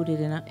be included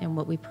in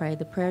what we pray.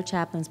 The prayer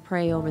chaplains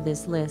pray over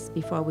this list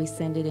before we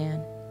send it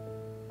in.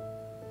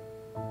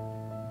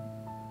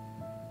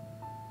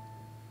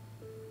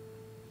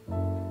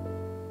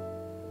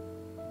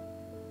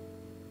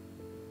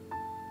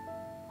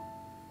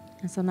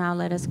 And so now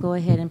let us go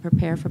ahead and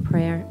prepare for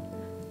prayer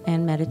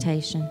and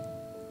meditation.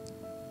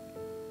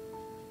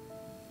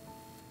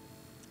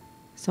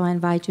 So I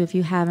invite you, if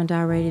you haven't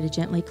already, to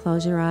gently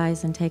close your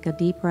eyes and take a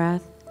deep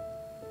breath.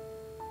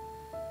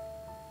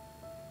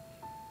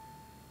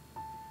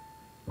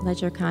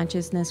 Let your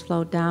consciousness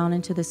float down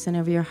into the center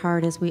of your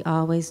heart as we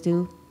always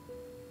do.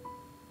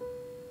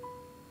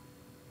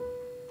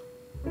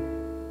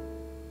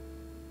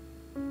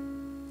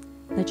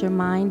 Let your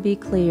mind be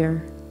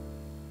clear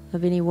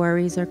of any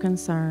worries or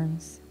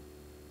concerns.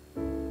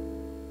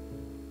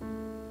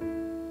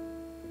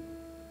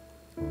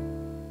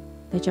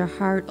 Let your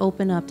heart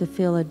open up to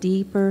feel a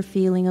deeper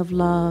feeling of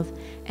love.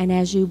 And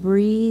as you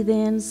breathe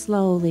in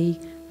slowly,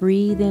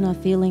 breathe in a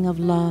feeling of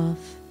love.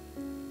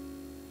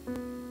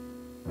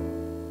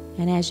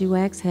 And as you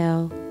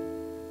exhale,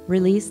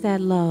 release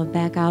that love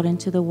back out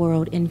into the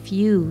world,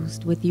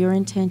 infused with your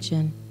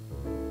intention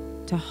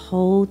to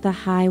hold the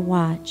high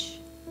watch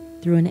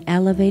through an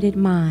elevated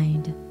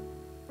mind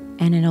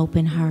and an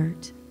open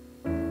heart.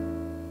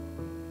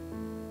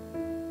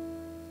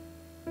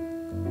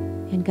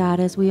 And God,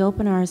 as we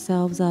open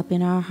ourselves up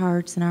in our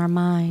hearts and our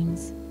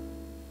minds,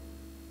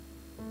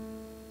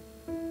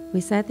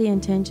 we set the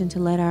intention to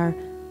let our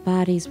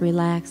bodies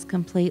relax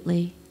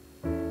completely,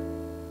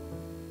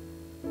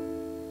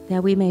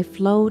 that we may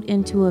float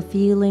into a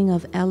feeling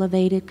of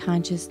elevated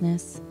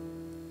consciousness,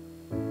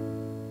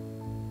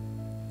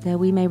 that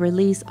we may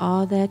release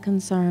all that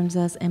concerns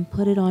us and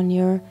put it on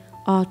your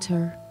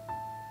altar,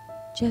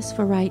 just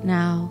for right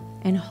now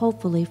and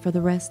hopefully for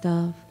the rest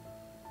of.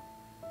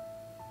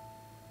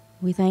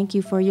 We thank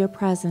you for your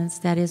presence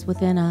that is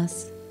within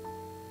us,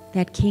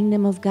 that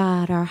kingdom of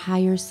God, our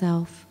higher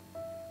self.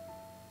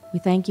 We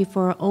thank you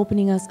for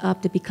opening us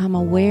up to become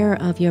aware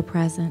of your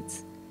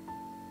presence.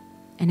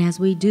 And as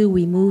we do,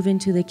 we move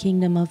into the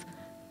kingdom of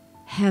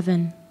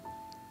heaven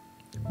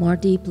more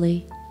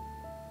deeply,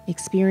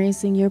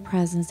 experiencing your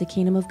presence, the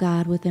kingdom of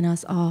God within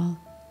us all,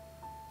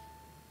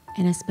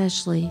 and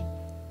especially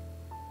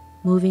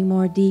moving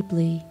more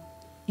deeply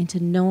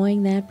into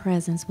knowing that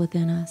presence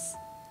within us.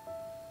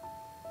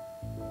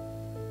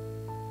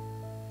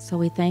 So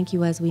we thank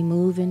you as we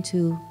move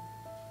into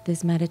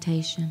this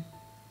meditation.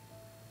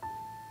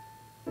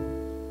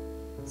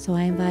 So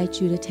I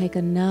invite you to take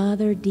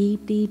another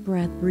deep, deep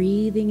breath,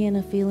 breathing in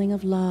a feeling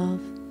of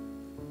love.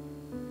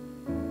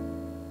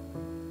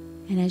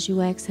 And as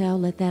you exhale,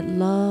 let that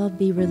love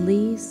be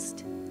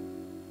released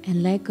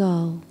and let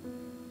go,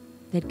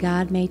 that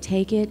God may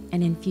take it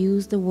and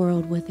infuse the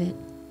world with it.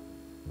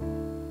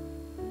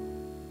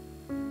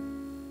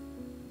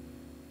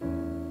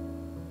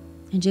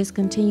 And just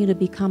continue to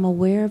become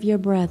aware of your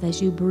breath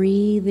as you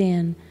breathe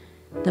in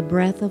the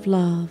breath of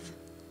love.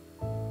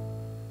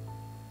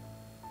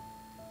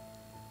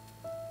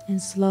 And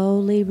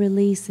slowly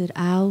release it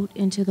out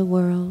into the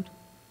world,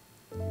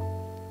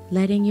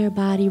 letting your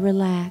body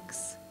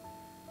relax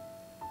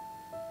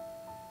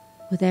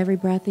with every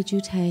breath that you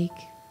take.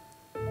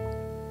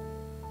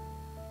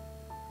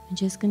 And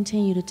just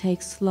continue to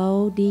take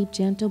slow, deep,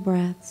 gentle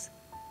breaths,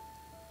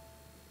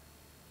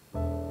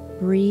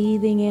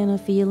 breathing in a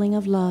feeling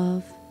of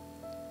love.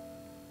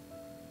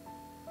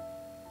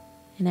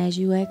 And as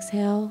you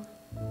exhale,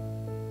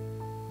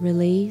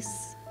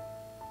 release,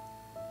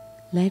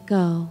 let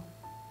go,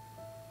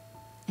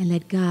 and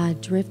let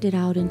God drift it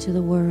out into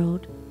the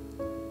world.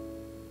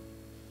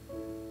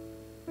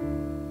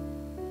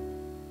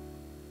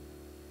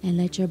 And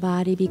let your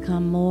body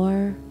become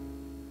more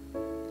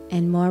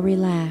and more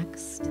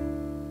relaxed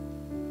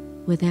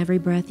with every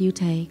breath you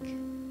take.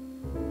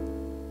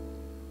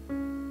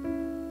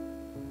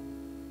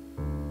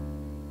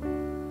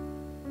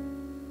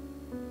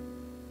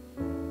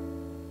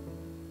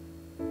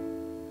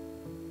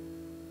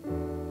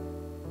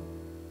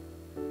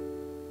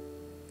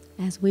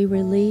 As we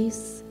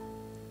release,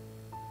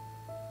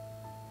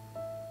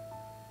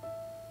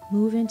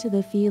 move into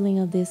the feeling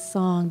of this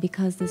song,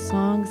 because the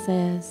song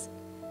says,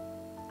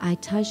 I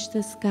touch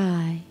the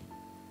sky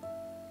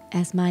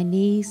as my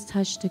knees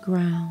touch the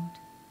ground.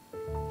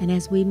 And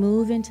as we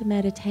move into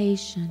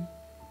meditation,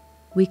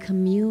 we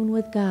commune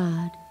with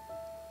God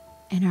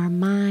and our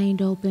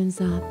mind opens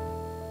up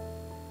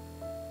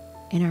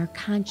and our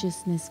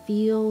consciousness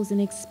feels and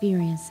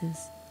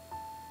experiences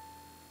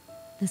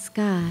the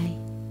sky,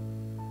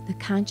 the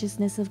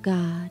consciousness of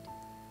God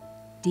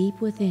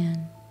deep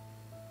within,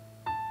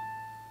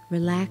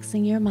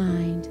 relaxing your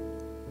mind,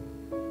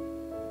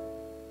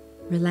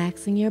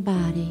 relaxing your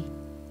body,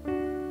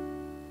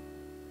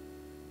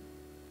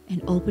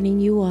 and opening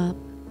you up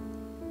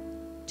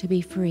to be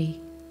free.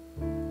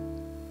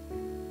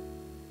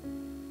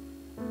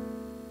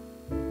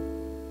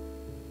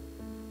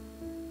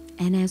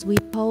 And as we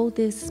hold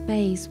this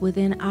space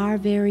within our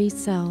very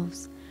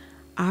selves,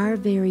 our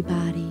very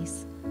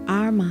bodies,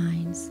 our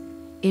minds,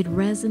 it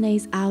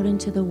resonates out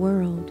into the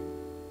world.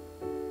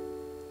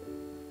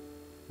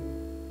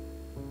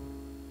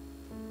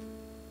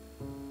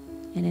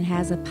 And it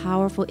has a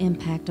powerful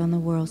impact on the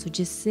world. So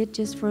just sit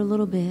just for a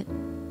little bit,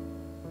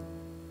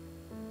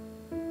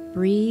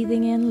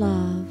 breathing in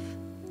love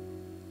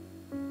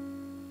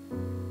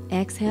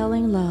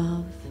exhaling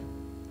love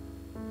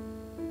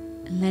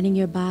and letting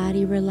your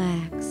body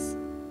relax.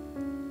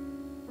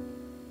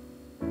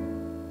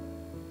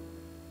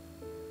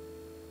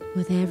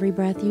 With every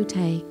breath you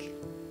take,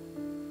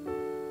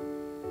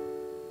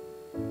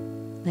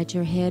 let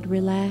your head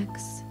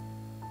relax.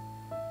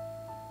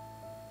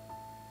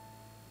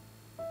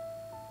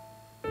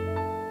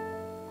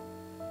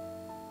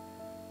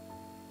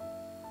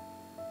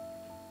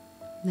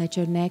 Let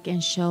your neck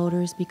and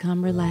shoulders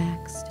become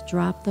relaxed.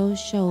 Drop those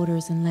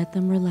shoulders and let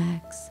them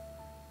relax.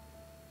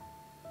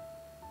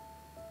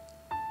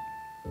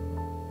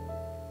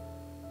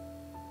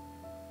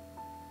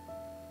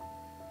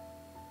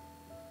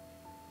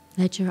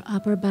 Let your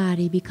upper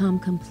body become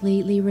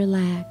completely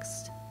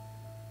relaxed.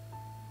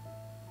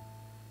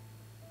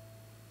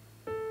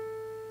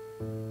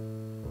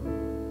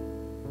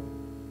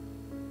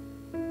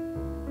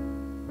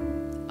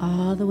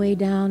 All the way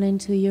down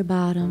into your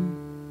bottom.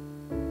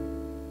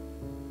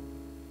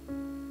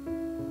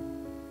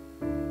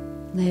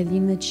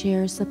 Letting the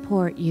chair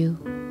support you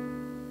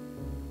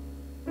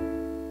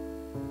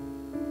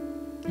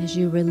as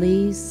you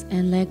release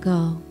and let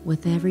go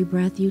with every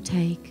breath you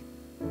take.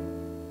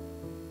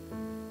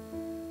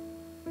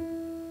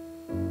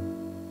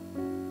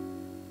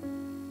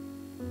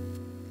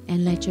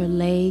 And let your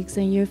legs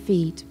and your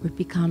feet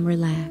become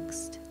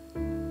relaxed.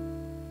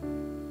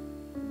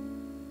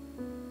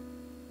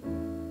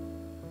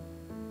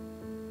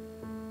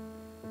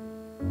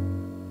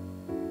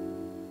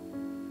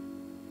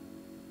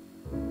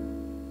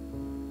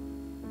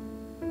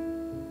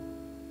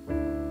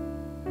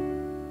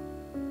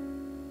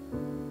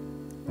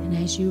 And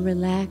as you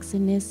relax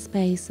in this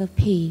space of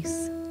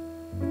peace,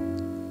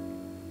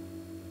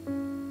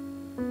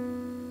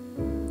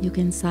 you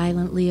can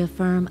silently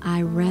affirm,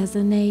 I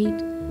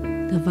resonate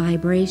the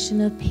vibration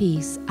of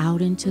peace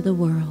out into the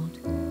world.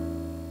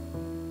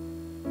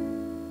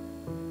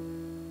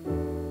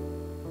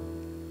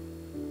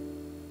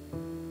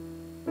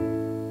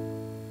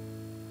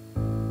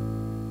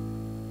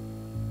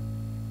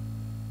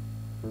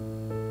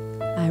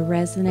 I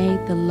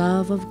resonate the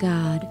love of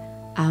God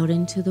out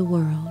into the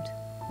world.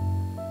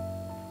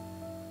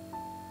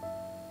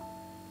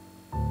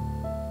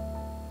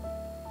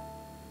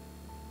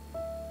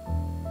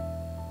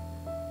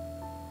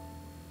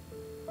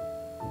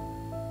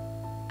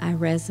 I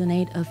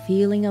resonate a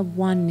feeling of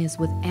oneness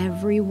with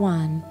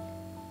everyone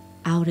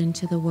out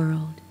into the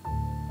world.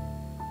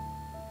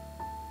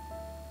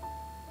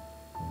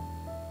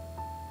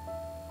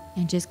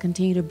 And just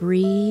continue to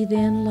breathe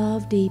in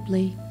love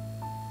deeply.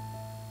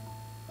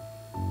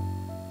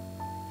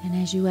 And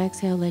as you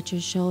exhale, let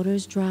your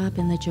shoulders drop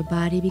and let your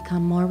body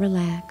become more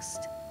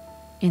relaxed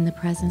in the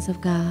presence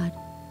of God.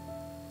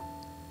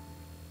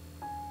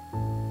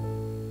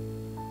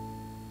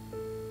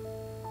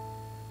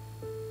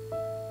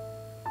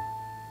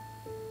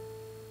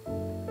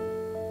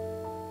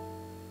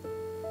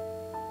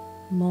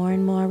 More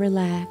and more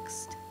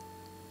relaxed.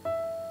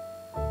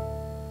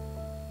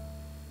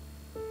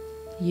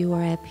 You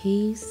are at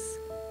peace.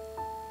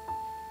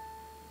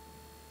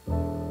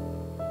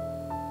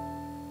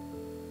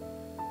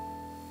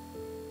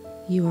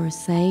 You are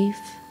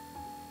safe.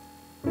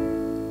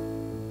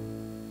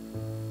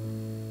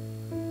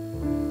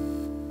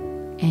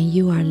 And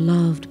you are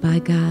loved by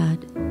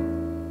God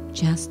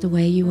just the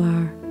way you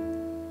are.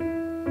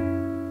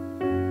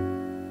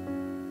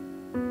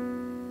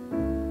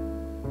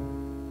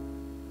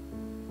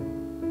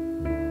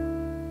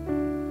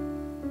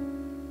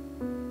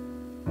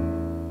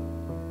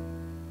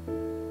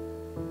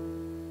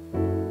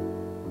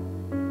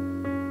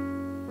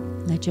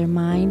 Let your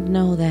mind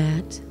know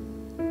that.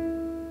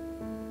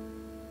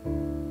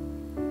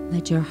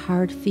 Let your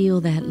heart feel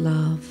that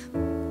love.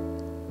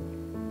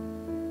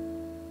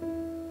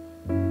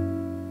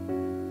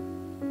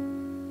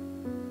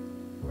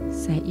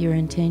 Set your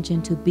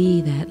intention to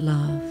be that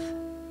love.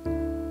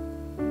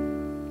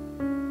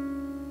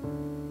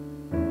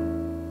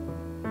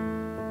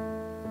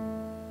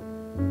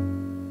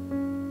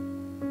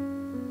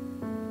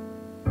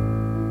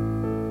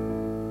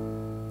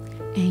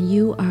 And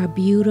you are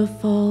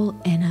beautiful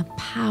and a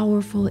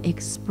powerful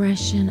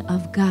expression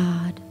of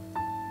God,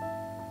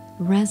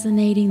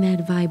 resonating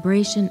that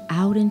vibration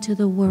out into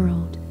the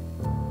world.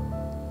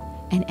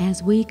 And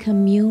as we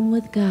commune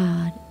with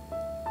God,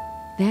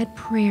 that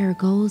prayer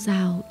goes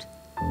out,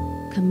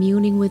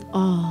 communing with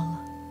all.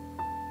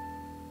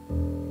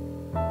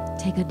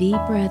 Take a deep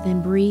breath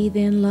and breathe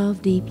in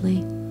love deeply.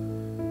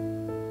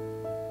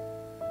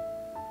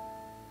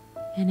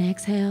 And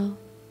exhale.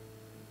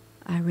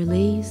 I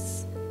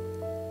release.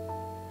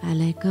 I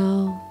let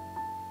go.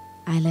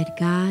 I let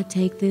God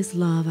take this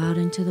love out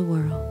into the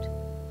world.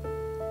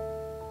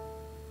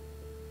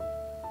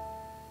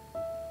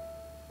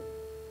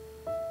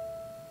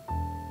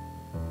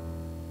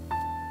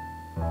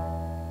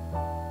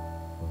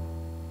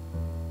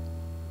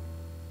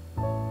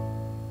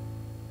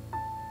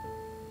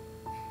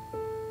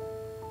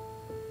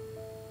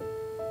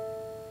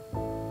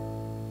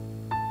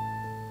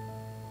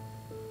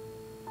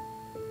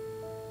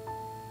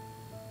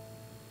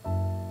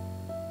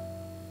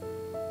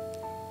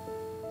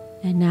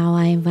 And now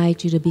I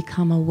invite you to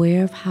become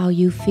aware of how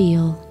you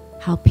feel,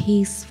 how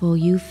peaceful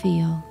you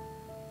feel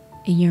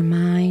in your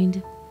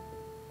mind,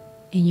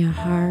 in your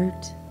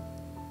heart,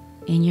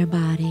 in your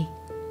body.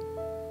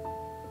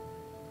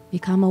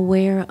 Become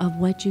aware of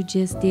what you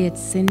just did,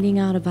 sending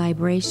out a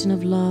vibration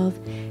of love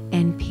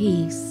and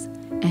peace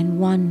and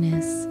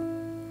oneness.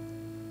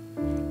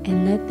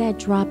 And let that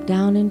drop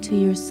down into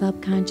your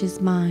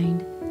subconscious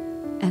mind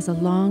as a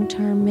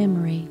long-term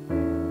memory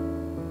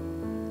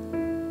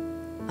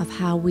of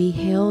how we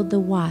held the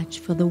watch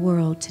for the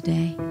world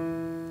today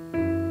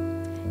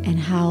and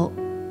how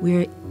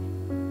we're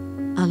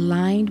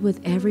aligned with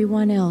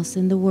everyone else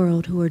in the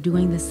world who are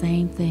doing the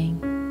same thing.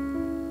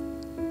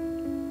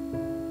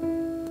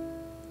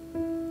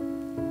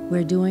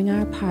 We're doing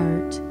our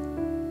part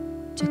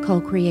to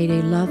co-create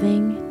a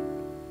loving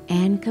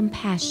and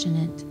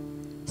compassionate,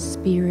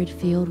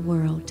 spirit-filled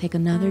world. Take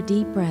another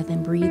deep breath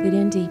and breathe it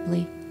in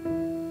deeply.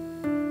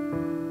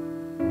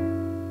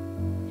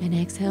 And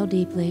exhale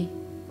deeply.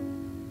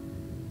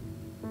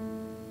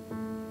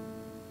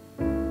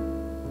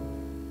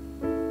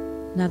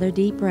 Another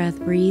deep breath,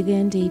 breathe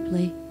in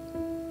deeply.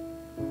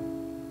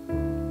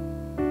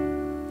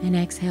 And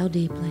exhale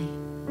deeply.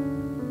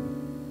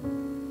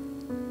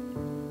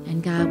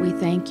 And God, we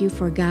thank you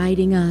for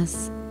guiding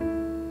us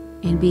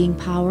in being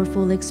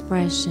powerful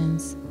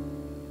expressions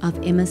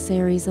of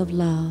emissaries of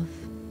love.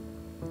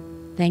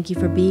 Thank you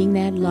for being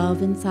that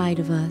love inside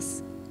of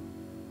us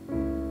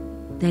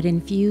that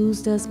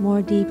infused us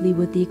more deeply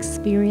with the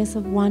experience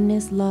of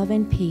oneness, love,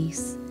 and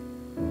peace,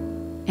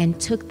 and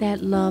took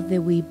that love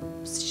that we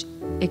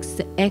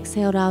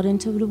exhaled out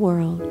into the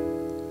world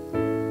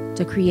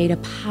to create a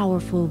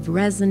powerful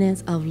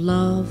resonance of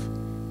love,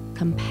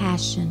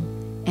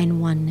 compassion,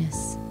 and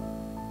oneness.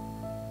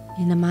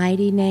 In the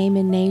mighty name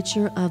and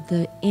nature of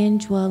the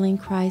indwelling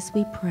Christ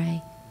we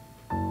pray.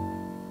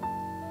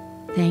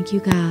 Thank you,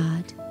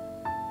 God.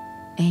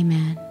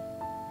 Amen.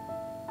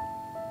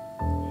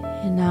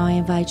 And now I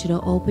invite you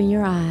to open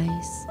your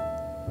eyes,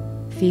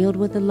 filled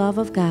with the love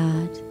of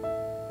God,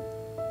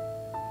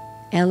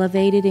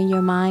 elevated in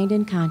your mind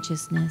and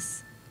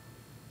consciousness,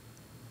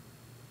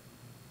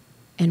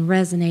 and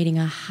resonating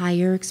a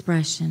higher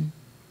expression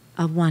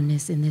of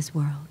oneness in this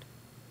world.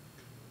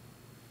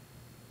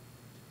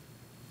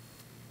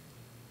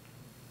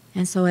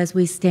 And so as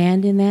we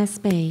stand in that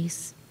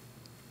space,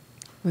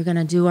 we're going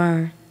to do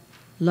our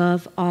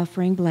love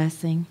offering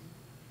blessing.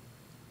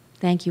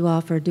 Thank you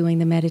all for doing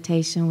the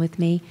meditation with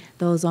me,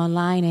 those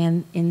online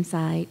and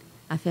inside.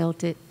 I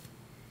felt it.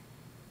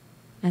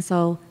 And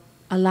so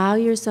allow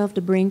yourself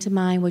to bring to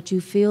mind what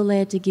you feel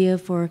led to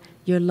give for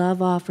your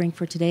love offering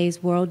for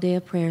today's World Day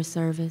of Prayer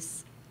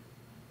service.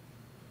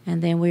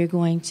 And then we're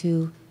going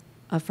to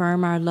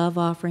affirm our love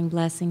offering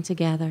blessing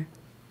together.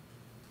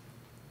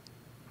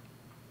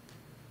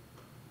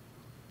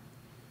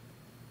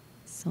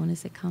 As soon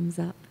as it comes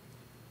up.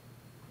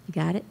 You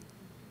got it?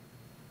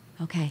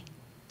 Okay.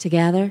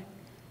 Together,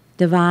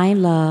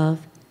 divine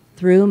love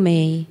through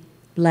me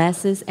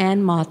blesses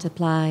and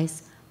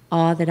multiplies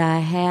all that I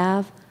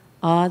have,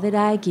 all that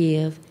I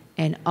give,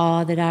 and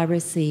all that I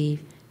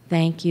receive.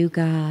 Thank you,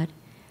 God.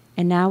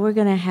 And now we're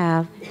going to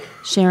have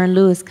Sharon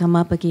Lewis come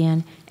up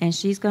again, and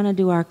she's going to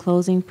do our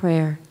closing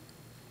prayer.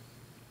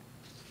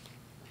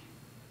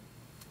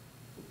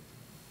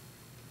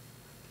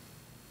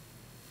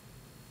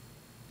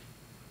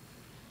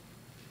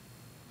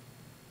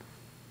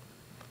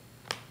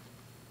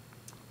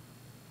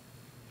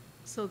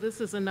 So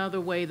this is another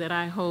way that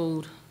I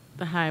hold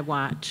the high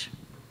watch.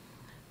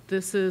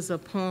 This is a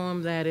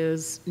poem that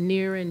is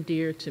near and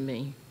dear to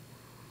me.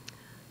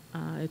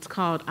 It's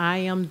called I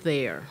Am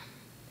There.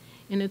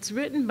 And it's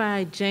written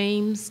by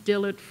James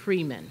Dillard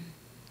Freeman,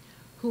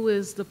 who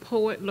is the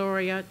poet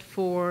laureate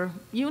for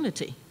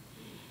Unity.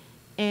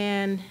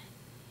 And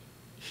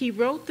he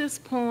wrote this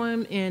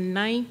poem in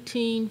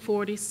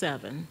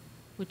 1947,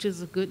 which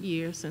is a good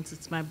year since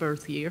it's my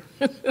birth year.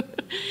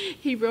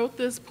 He wrote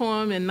this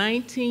poem in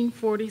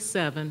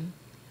 1947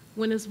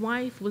 when his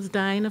wife was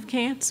dying of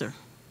cancer.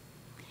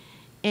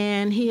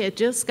 And he had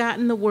just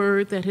gotten the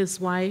word that his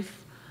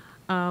wife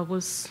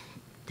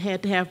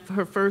had to have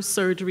her first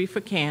surgery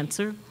for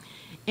cancer.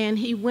 And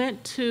he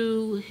went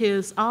to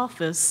his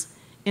office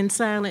in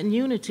Silent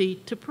Unity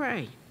to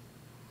pray.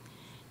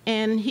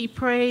 And he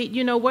prayed,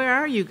 you know, where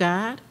are you,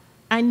 God?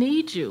 I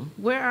need you.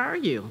 Where are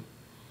you?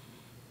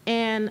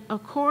 And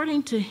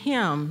according to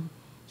him,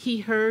 he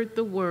heard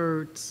the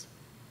words,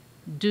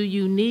 do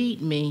you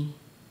need me?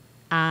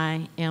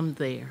 I am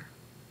there.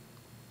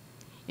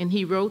 And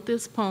he wrote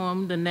this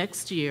poem the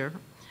next year.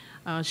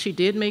 She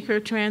did make her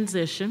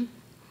transition.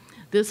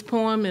 This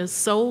poem is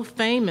so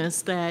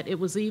famous that it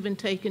was even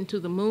taken to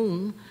the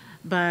moon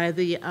by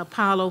the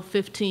Apollo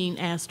 15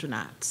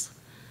 astronauts.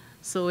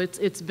 So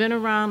it's been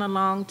around a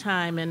long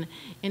time. And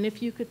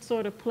if you could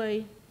sort of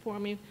play for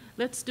me,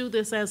 let's do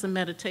this as a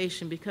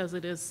meditation because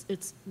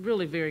it's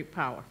really very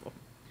powerful.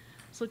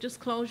 So just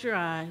close your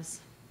eyes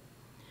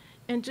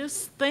and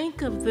just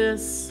think of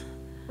this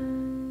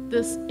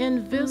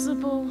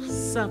invisible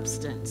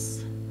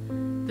substance,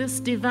 this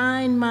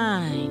divine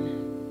mind,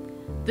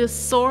 this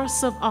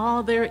source of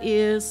all there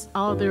is,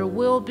 all there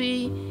will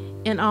be,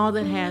 and all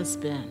that has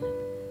been,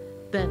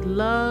 that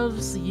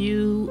loves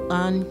you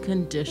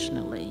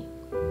unconditionally.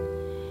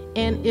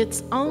 And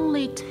its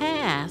only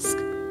task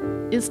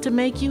is to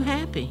make you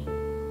happy,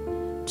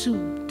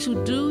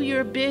 to do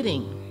your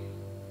bidding.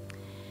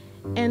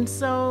 And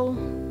so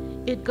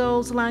it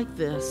goes like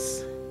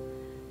this.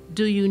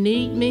 Do you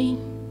need me?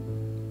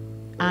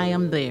 I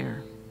am there.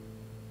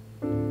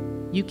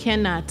 You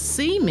cannot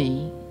see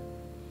me,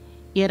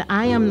 yet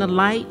I am the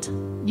light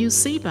you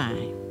see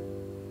by.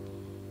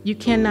 You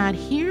cannot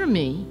hear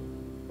me,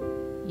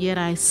 yet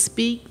I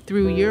speak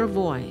through your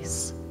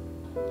voice.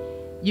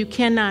 You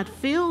cannot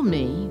feel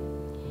me,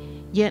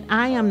 yet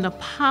I am the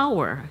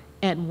power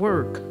at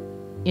work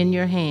in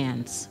your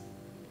hands.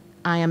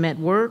 I am at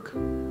work,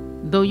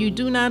 though you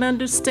do not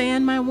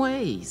understand my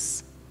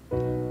ways.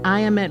 I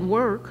am at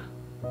work,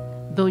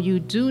 though you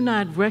do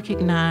not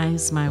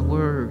recognize my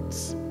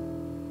words.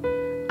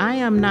 I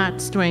am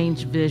not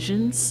strange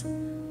visions.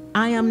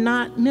 I am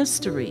not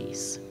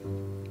mysteries.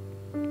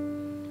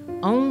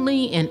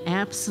 Only in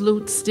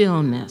absolute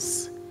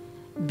stillness,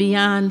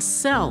 beyond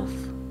self,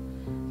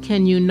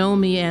 can you know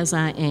me as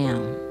I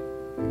am.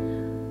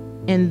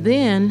 And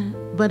then,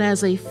 but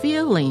as a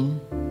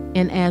feeling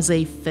and as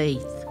a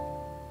faith.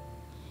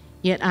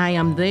 Yet I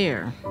am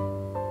there,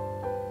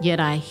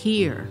 yet I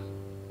hear,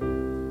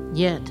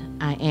 yet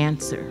I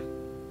answer.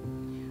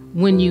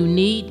 When you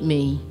need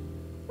me,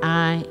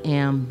 I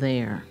am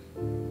there.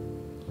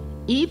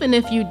 Even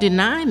if you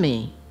deny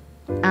me,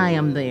 I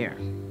am there.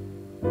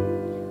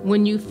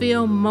 When you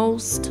feel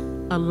most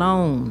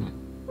alone,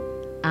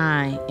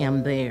 I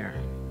am there.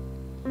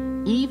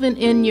 Even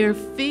in your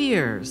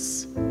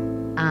fears,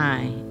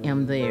 I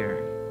am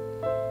there.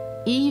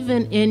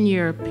 Even in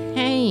your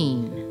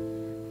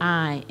pain,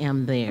 I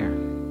am there.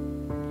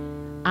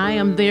 I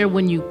am there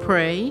when you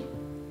pray,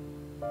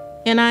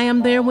 and I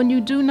am there when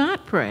you do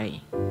not pray.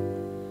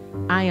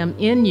 I am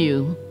in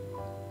you,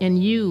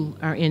 and you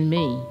are in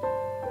me.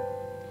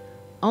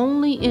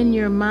 Only in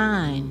your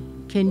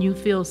mind can you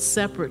feel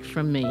separate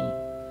from me,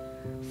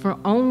 for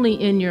only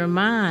in your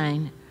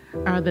mind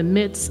are the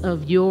midst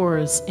of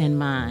yours and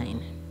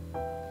mine.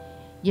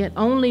 Yet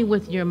only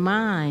with your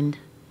mind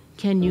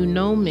can you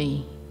know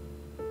me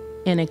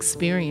and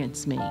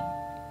experience me.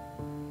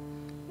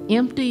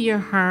 Empty your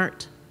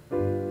heart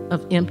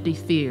of empty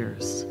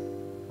fears.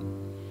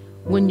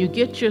 When you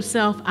get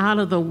yourself out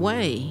of the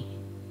way,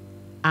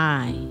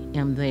 I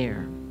am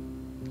there.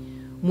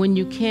 When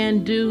you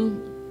can do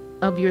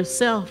of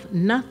yourself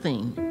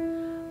nothing,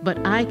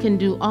 but I can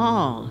do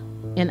all,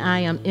 and I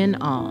am in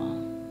all.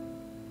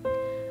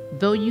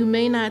 Though you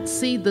may not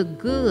see the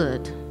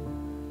good,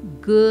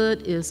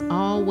 good is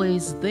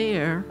always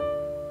there,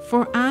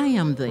 for I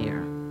am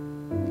there.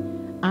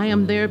 I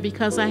am there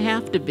because I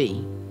have to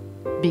be,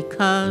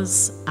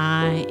 because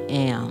I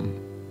am.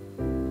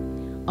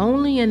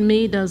 Only in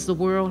me does the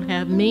world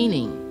have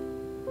meaning.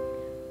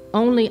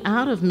 Only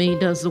out of me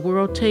does the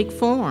world take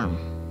form.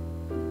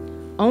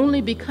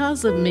 Only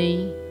because of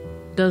me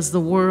does the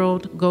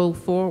world go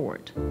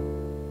forward.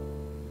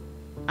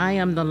 I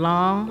am the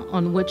law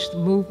on which the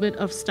movement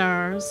of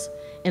stars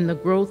and the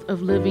growth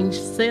of living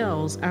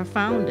cells are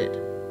founded.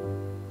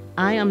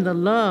 I am the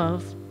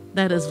love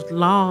that is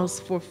law's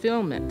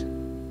fulfillment.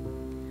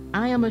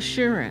 I am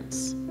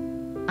assurance.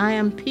 I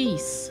am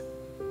peace.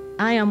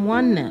 I am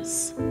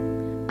oneness.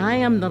 I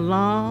am the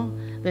law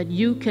that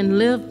you can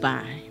live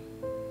by.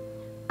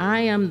 I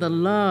am the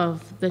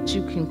love that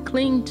you can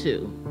cling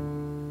to.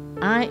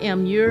 I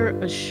am your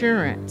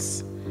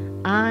assurance.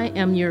 I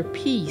am your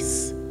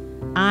peace.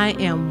 I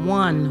am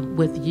one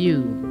with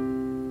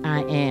you.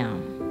 I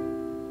am.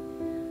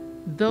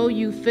 Though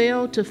you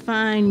fail to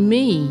find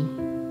me,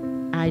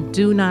 I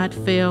do not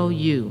fail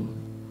you.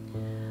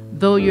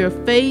 Though your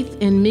faith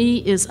in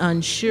me is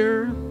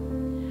unsure,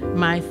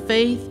 my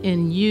faith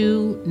in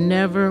you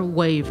never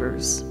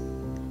wavers,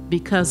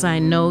 because I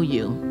know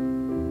you,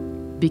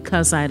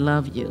 because I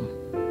love you.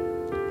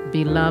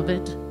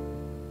 Beloved,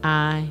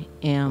 I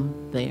am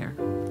there.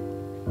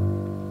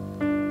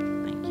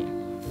 Thank you.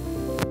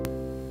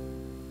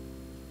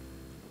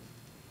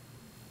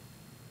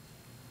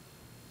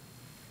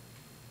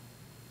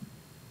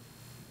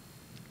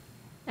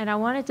 And I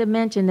wanted to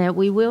mention that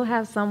we will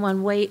have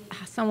someone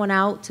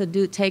out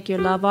to take your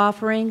love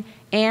offering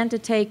and to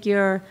take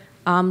your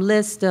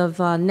list of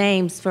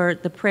names for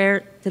the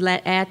prayer,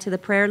 to add to the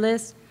prayer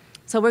list.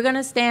 So we're going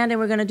to stand and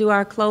we're going to do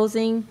our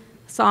closing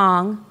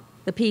song,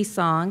 the peace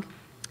song.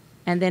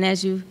 And then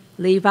as you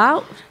leave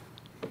out,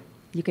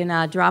 you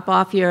can drop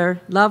off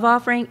your love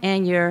offering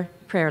and your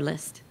prayer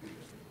list.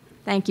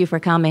 Thank you for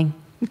coming.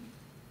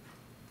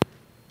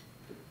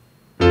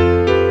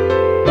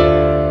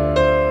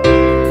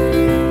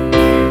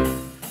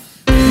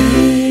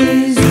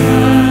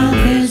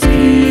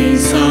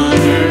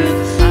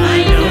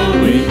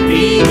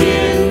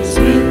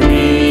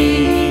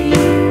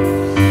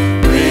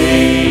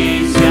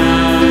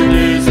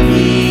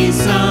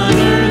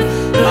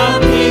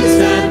 Peace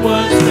that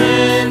was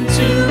meant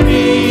to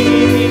be.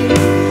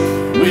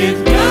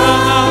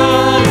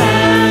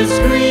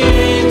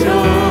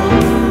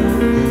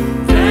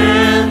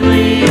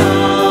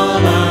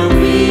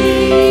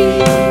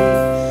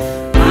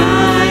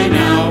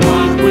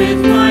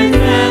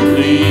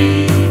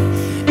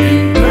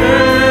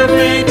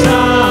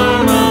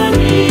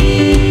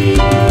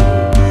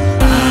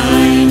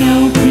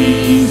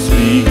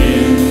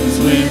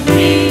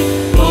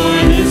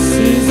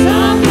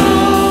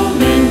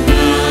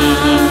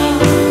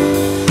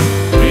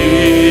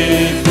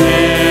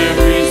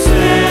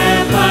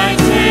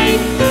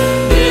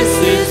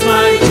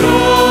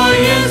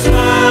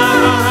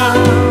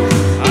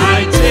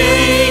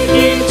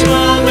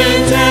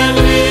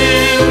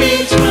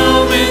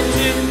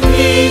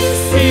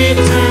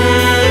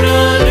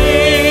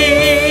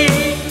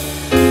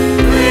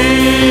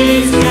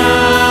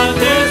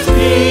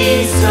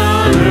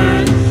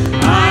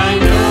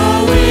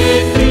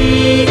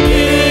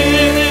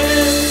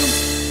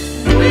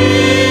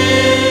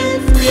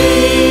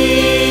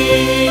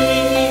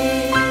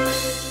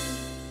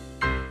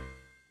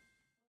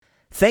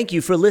 Thank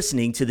you for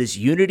listening to this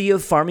Unity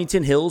of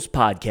Farmington Hills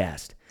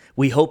podcast.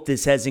 We hope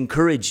this has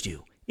encouraged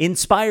you,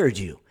 inspired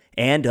you,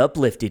 and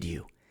uplifted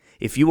you.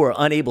 If you are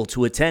unable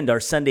to attend our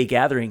Sunday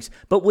gatherings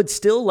but would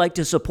still like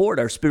to support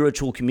our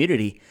spiritual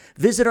community,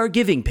 visit our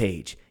giving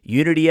page,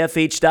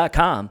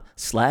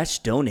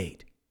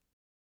 unityfh.com/donate.